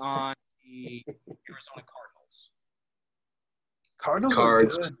taking on the Arizona Cardinals. Cardinals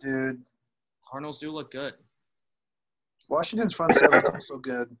Cards. look good, dude. Cardinals do look good. Washington's front seven is also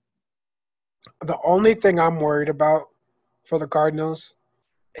good. The only thing I'm worried about for the Cardinals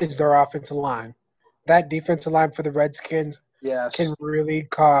is their offensive line. That defensive line for the Redskins Yes. can really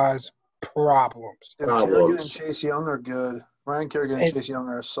cause problems. If Problems. Kerrigan and Chase Young are good. Ryan Kerrigan and And- Chase Young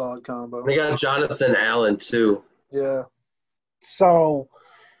are a solid combo. We got Jonathan Allen, too. Yeah. So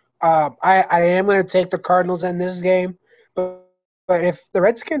I am going to take the Cardinals in this game, but if the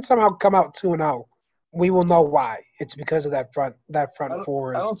Redskins somehow come out 2-0, we will know why. It's because of that front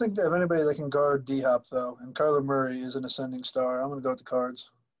four. I don't think they have anybody that can guard D-Hop, though. And Kyler Murray is an ascending star. I'm going to go with the Cards.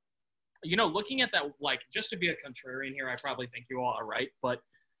 Looking at that, just to be a contrarian here, I probably think you all are right, but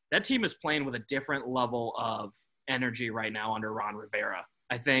that team is playing with a different level of energy right now under Ron Rivera.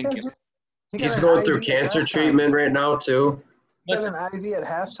 I think Yeah, dude, he got He's an going through IV at cancer halftime. treatment right now, too. He got Listen, an IV at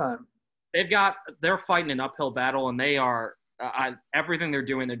halftime. they're fighting an uphill battle, and they are everything they're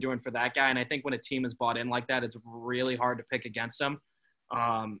doing for that guy. And I think when a team is bought in like that, it's really hard to pick against them.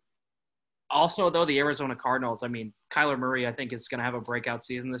 Also, though, the Arizona Cardinals, Kyler Murray, I think, is going to have a breakout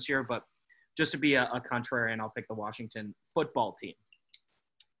season this year. But just to be a contrarian, I'll pick the Washington football team.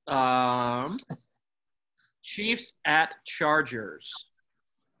 Chiefs at Chargers.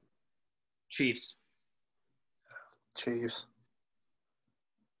 Chiefs. Chiefs.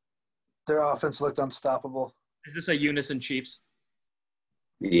 Their offense looked unstoppable. Is this a unison Chiefs?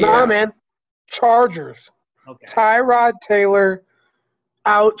 Yeah. Nah, man. Chargers. Okay. Tyrod Taylor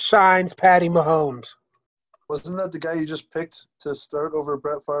outshines Patty Mahomes. Wasn't that the guy you just picked to start over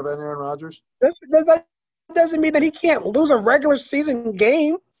Brett Favre and Aaron Rodgers? That doesn't mean that he can't lose a regular season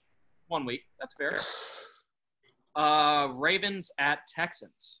game. 1 week. That's fair. Ravens at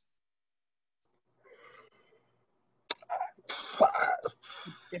Texans.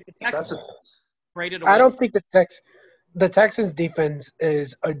 If the Texans traded away, I don't think the Texans defense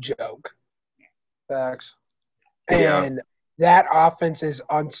is a joke. Facts. Yeah. And that offense is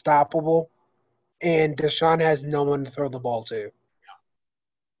unstoppable. And Deshaun has no one to throw the ball to.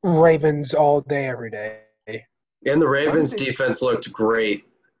 Ravens all day, every day. And the Ravens defense looked great.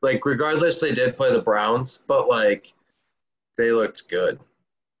 Like, regardless, they did play the Browns, but, like, they looked good.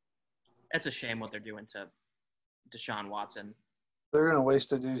 it's a shame what they're doing to Deshaun Watson. They're gonna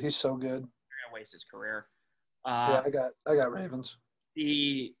waste it, dude. He's so good. They're gonna waste his career. Yeah, I got Ravens.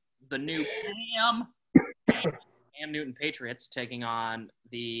 The new Cam Newton Patriots taking on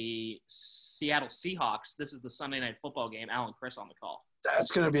the Seattle Seahawks. This is the Sunday Night Football game. Alan Chris on the call.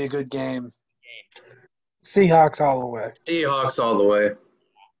 That's gonna be a good game. Seahawks all the way. Seahawks all the way.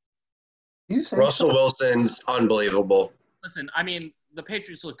 You think Russell so? Wilson's unbelievable. Listen, I mean, the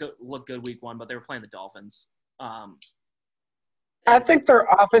Patriots look good week one, but they were playing the Dolphins. I think their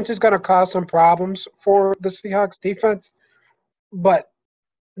offense is going to cause some problems for the Seahawks defense, but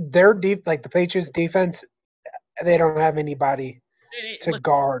their the Patriots defense, they don't have anybody to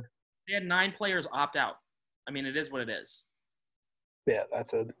guard. They had 9 players opt out. I mean, it is what it is. Yeah,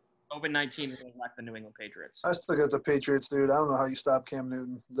 that's it. COVID-19 really left the New England Patriots. I still got the Patriots, dude. I don't know how you stop Cam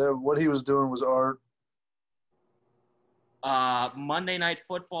Newton. What he was doing was art. Monday Night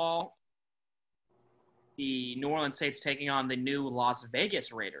Football, the New Orleans Saints taking on the new Las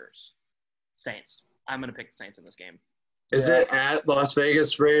Vegas Raiders. Saints. I'm going to pick the Saints in this game. Is it at Las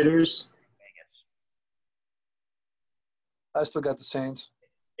Vegas Raiders? Vegas. I still got the Saints.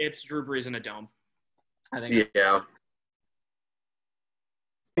 It's Drew Brees in a dome. I think. Yeah.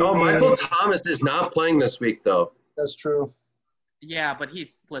 Oh, Michael Thomas is not playing this week, though. That's true. Yeah, but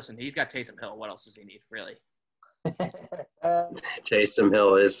he's got Taysom Hill. What else does he need, really? Taysom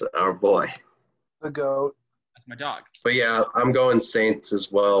Hill is our boy. The GOAT. That's my dog. But, yeah, I'm going Saints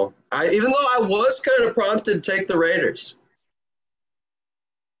as well. Even though I was kind of prompted to take the Raiders.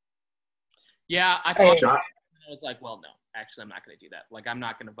 Yeah, I thought Hey. I was like, well, no. Actually, I'm not going to do that. Like, I'm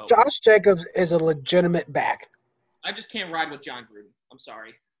not going to vote. Josh Jacobs is a legitimate back. I just can't ride with John Gruden. I'm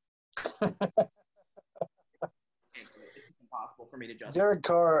sorry. It's impossible for me to justify.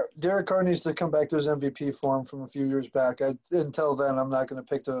 Derek Carr needs to come back to his MVP form from a few years back. Until then, I'm not going to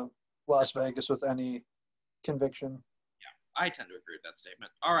pick the Las Vegas with any conviction. I tend to agree with that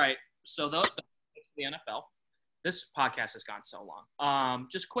statement. All right, so the NFL. This podcast has gone so long.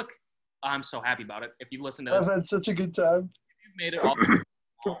 Just quick. I'm so happy about it. If you listen to this, I've had such a good time. you've made it all. I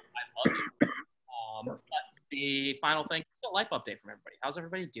love it. But the final thing, a life update from everybody. How's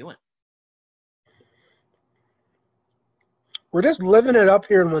everybody doing? We're just living it up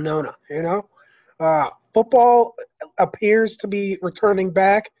here in Winona, you know? Football appears to be returning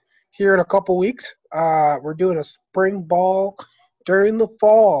back here in a couple weeks. We're doing a spring ball during the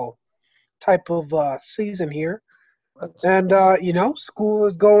fall type of season here. And, school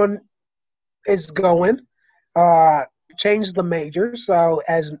is going. Changed the major. So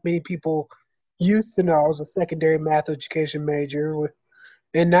as many people used to know, I was a secondary math education major,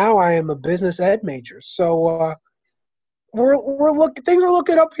 and now I am a business ed major. So things are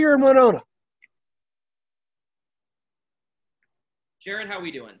looking up here in Winona. Jared, how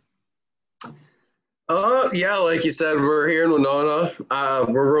we doing? Yeah, like you said, we're here in Winona.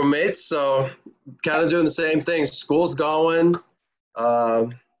 We're roommates, so kind of doing the same thing. School's going.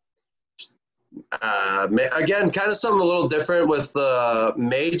 Again, kind of something a little different with the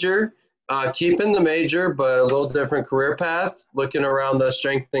major. Keeping the major, but a little different career path. Looking around the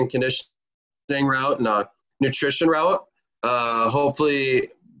strength and conditioning route and nutrition route. Hopefully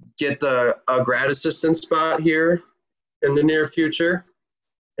get a grad assistant spot here in the near future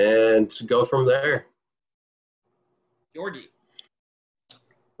and go from there. Georgie.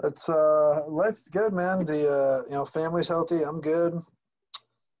 Life's good, man. The family's healthy. I'm good.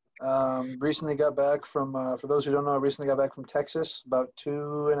 Recently got back from, for those who don't know, I recently got back from Texas about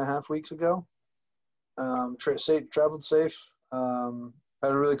 2.5 weeks ago. Traveled safe.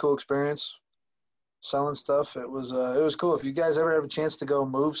 Had a really cool experience selling stuff. It was cool. If you guys ever have a chance to go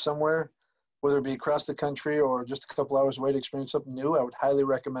move somewhere, whether it be across the country or just a couple hours away to experience something new, I would highly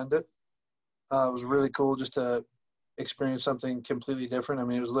recommend it. It was really cool just to experience something completely different. I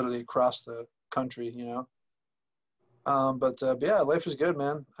mean, it was literally across the country, you know. But yeah, life is good,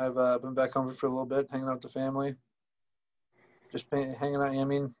 man. I've been back home for a little bit, hanging out with the family, just hanging out. I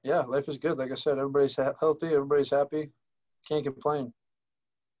mean, yeah, life is good. Like I said, everybody's healthy, everybody's happy. Can't complain.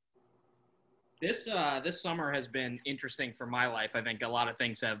 This summer has been interesting for my life. I think a lot of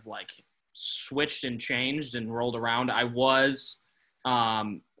things have like switched and changed and rolled around. I'm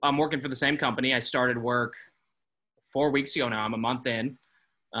working for the same company. I started work 4 weeks ago now. I'm a month in.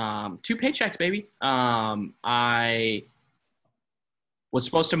 2 paychecks, baby. I was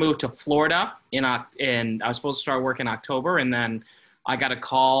supposed to move to Florida and I was supposed to start work in October, and then I got a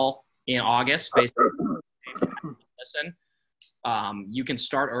call in August. Basically, listen, you can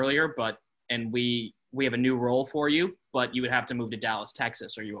start earlier, and we have a new role for you, but you would have to move to Dallas,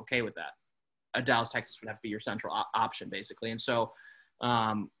 Texas. Are you okay with that? Dallas, Texas would have to be your central option, basically. And so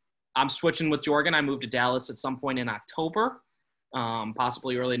I'm switching with Jorgen. I moved to Dallas at some point in October,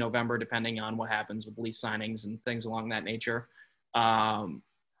 possibly early November, depending on what happens with lease signings and things along that nature.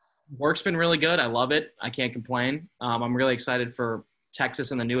 Work's been really good. I love it. I can't complain. I'm really excited for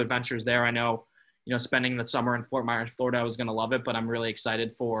Texas and the new adventures there. I know, spending the summer in Fort Myers, Florida, I was going to love it, but I'm really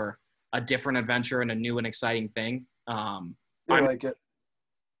excited for a different adventure and a new and exciting thing. I like it.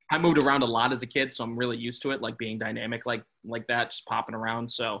 I moved around a lot as a kid, so I'm really used to it, like being dynamic like that, just popping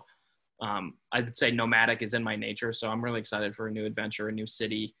around. So I would say nomadic is in my nature. So I'm really excited for a new adventure, a new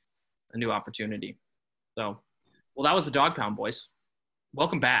city, a new opportunity. So, well, that was the Dog Pound, boys.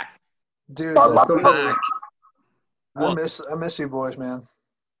 Welcome back. Dude, Welcome back. I miss you boys, man.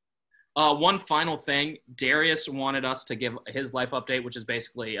 One final thing, Darius wanted us to give his life update, which is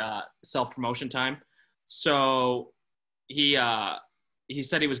basically self-promotion time. So he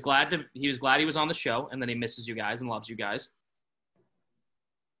said he was glad he was on the show, and that he misses you guys and loves you guys.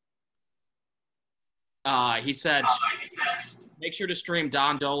 He said, make sure to stream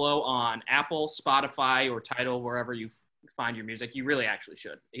Don Dolo on Apple, Spotify, or Tidal, wherever you find your music. You really actually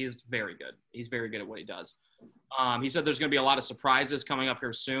should. He's very good. He's very good at what he does. He said there's going to be a lot of surprises coming up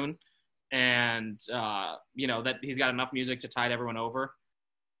here soon. And, that he's got enough music to tide everyone over.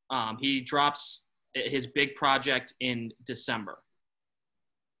 He drops his big project in December.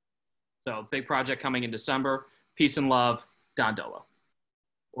 So big project coming in December. Peace and love, Don Dolo.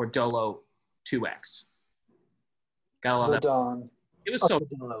 Or Dolo 2X. Gotta love that. Don. It was so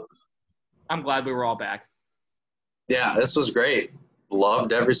I'm glad we were all back. Yeah, this was great.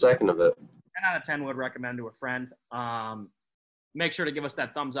 Loved every second of it. 10 out of 10 would recommend to a friend. Make sure to give us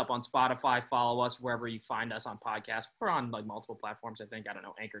that thumbs up on Spotify. Follow us wherever you find us on podcasts. We're on like multiple platforms, I think. I don't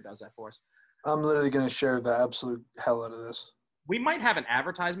know. Anchor does that for us. I'm literally going to share the absolute hell out of this. We might have an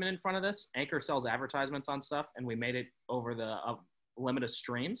advertisement in front of this. Anchor sells advertisements on stuff, and we made it over the limit of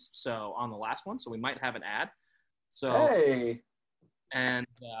streams. So on the last one, so we might have an ad. So hey, and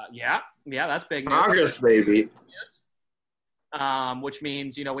yeah, that's big news. Progress, baby. Yes. Which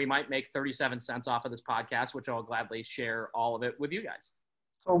means, we might make 37 cents off of this podcast, which I'll gladly share all of it with you guys.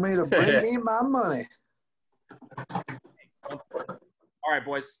 Told me to bring me my money. All right,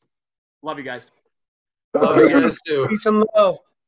 boys. Love you guys. Love you guys too. Peace and love.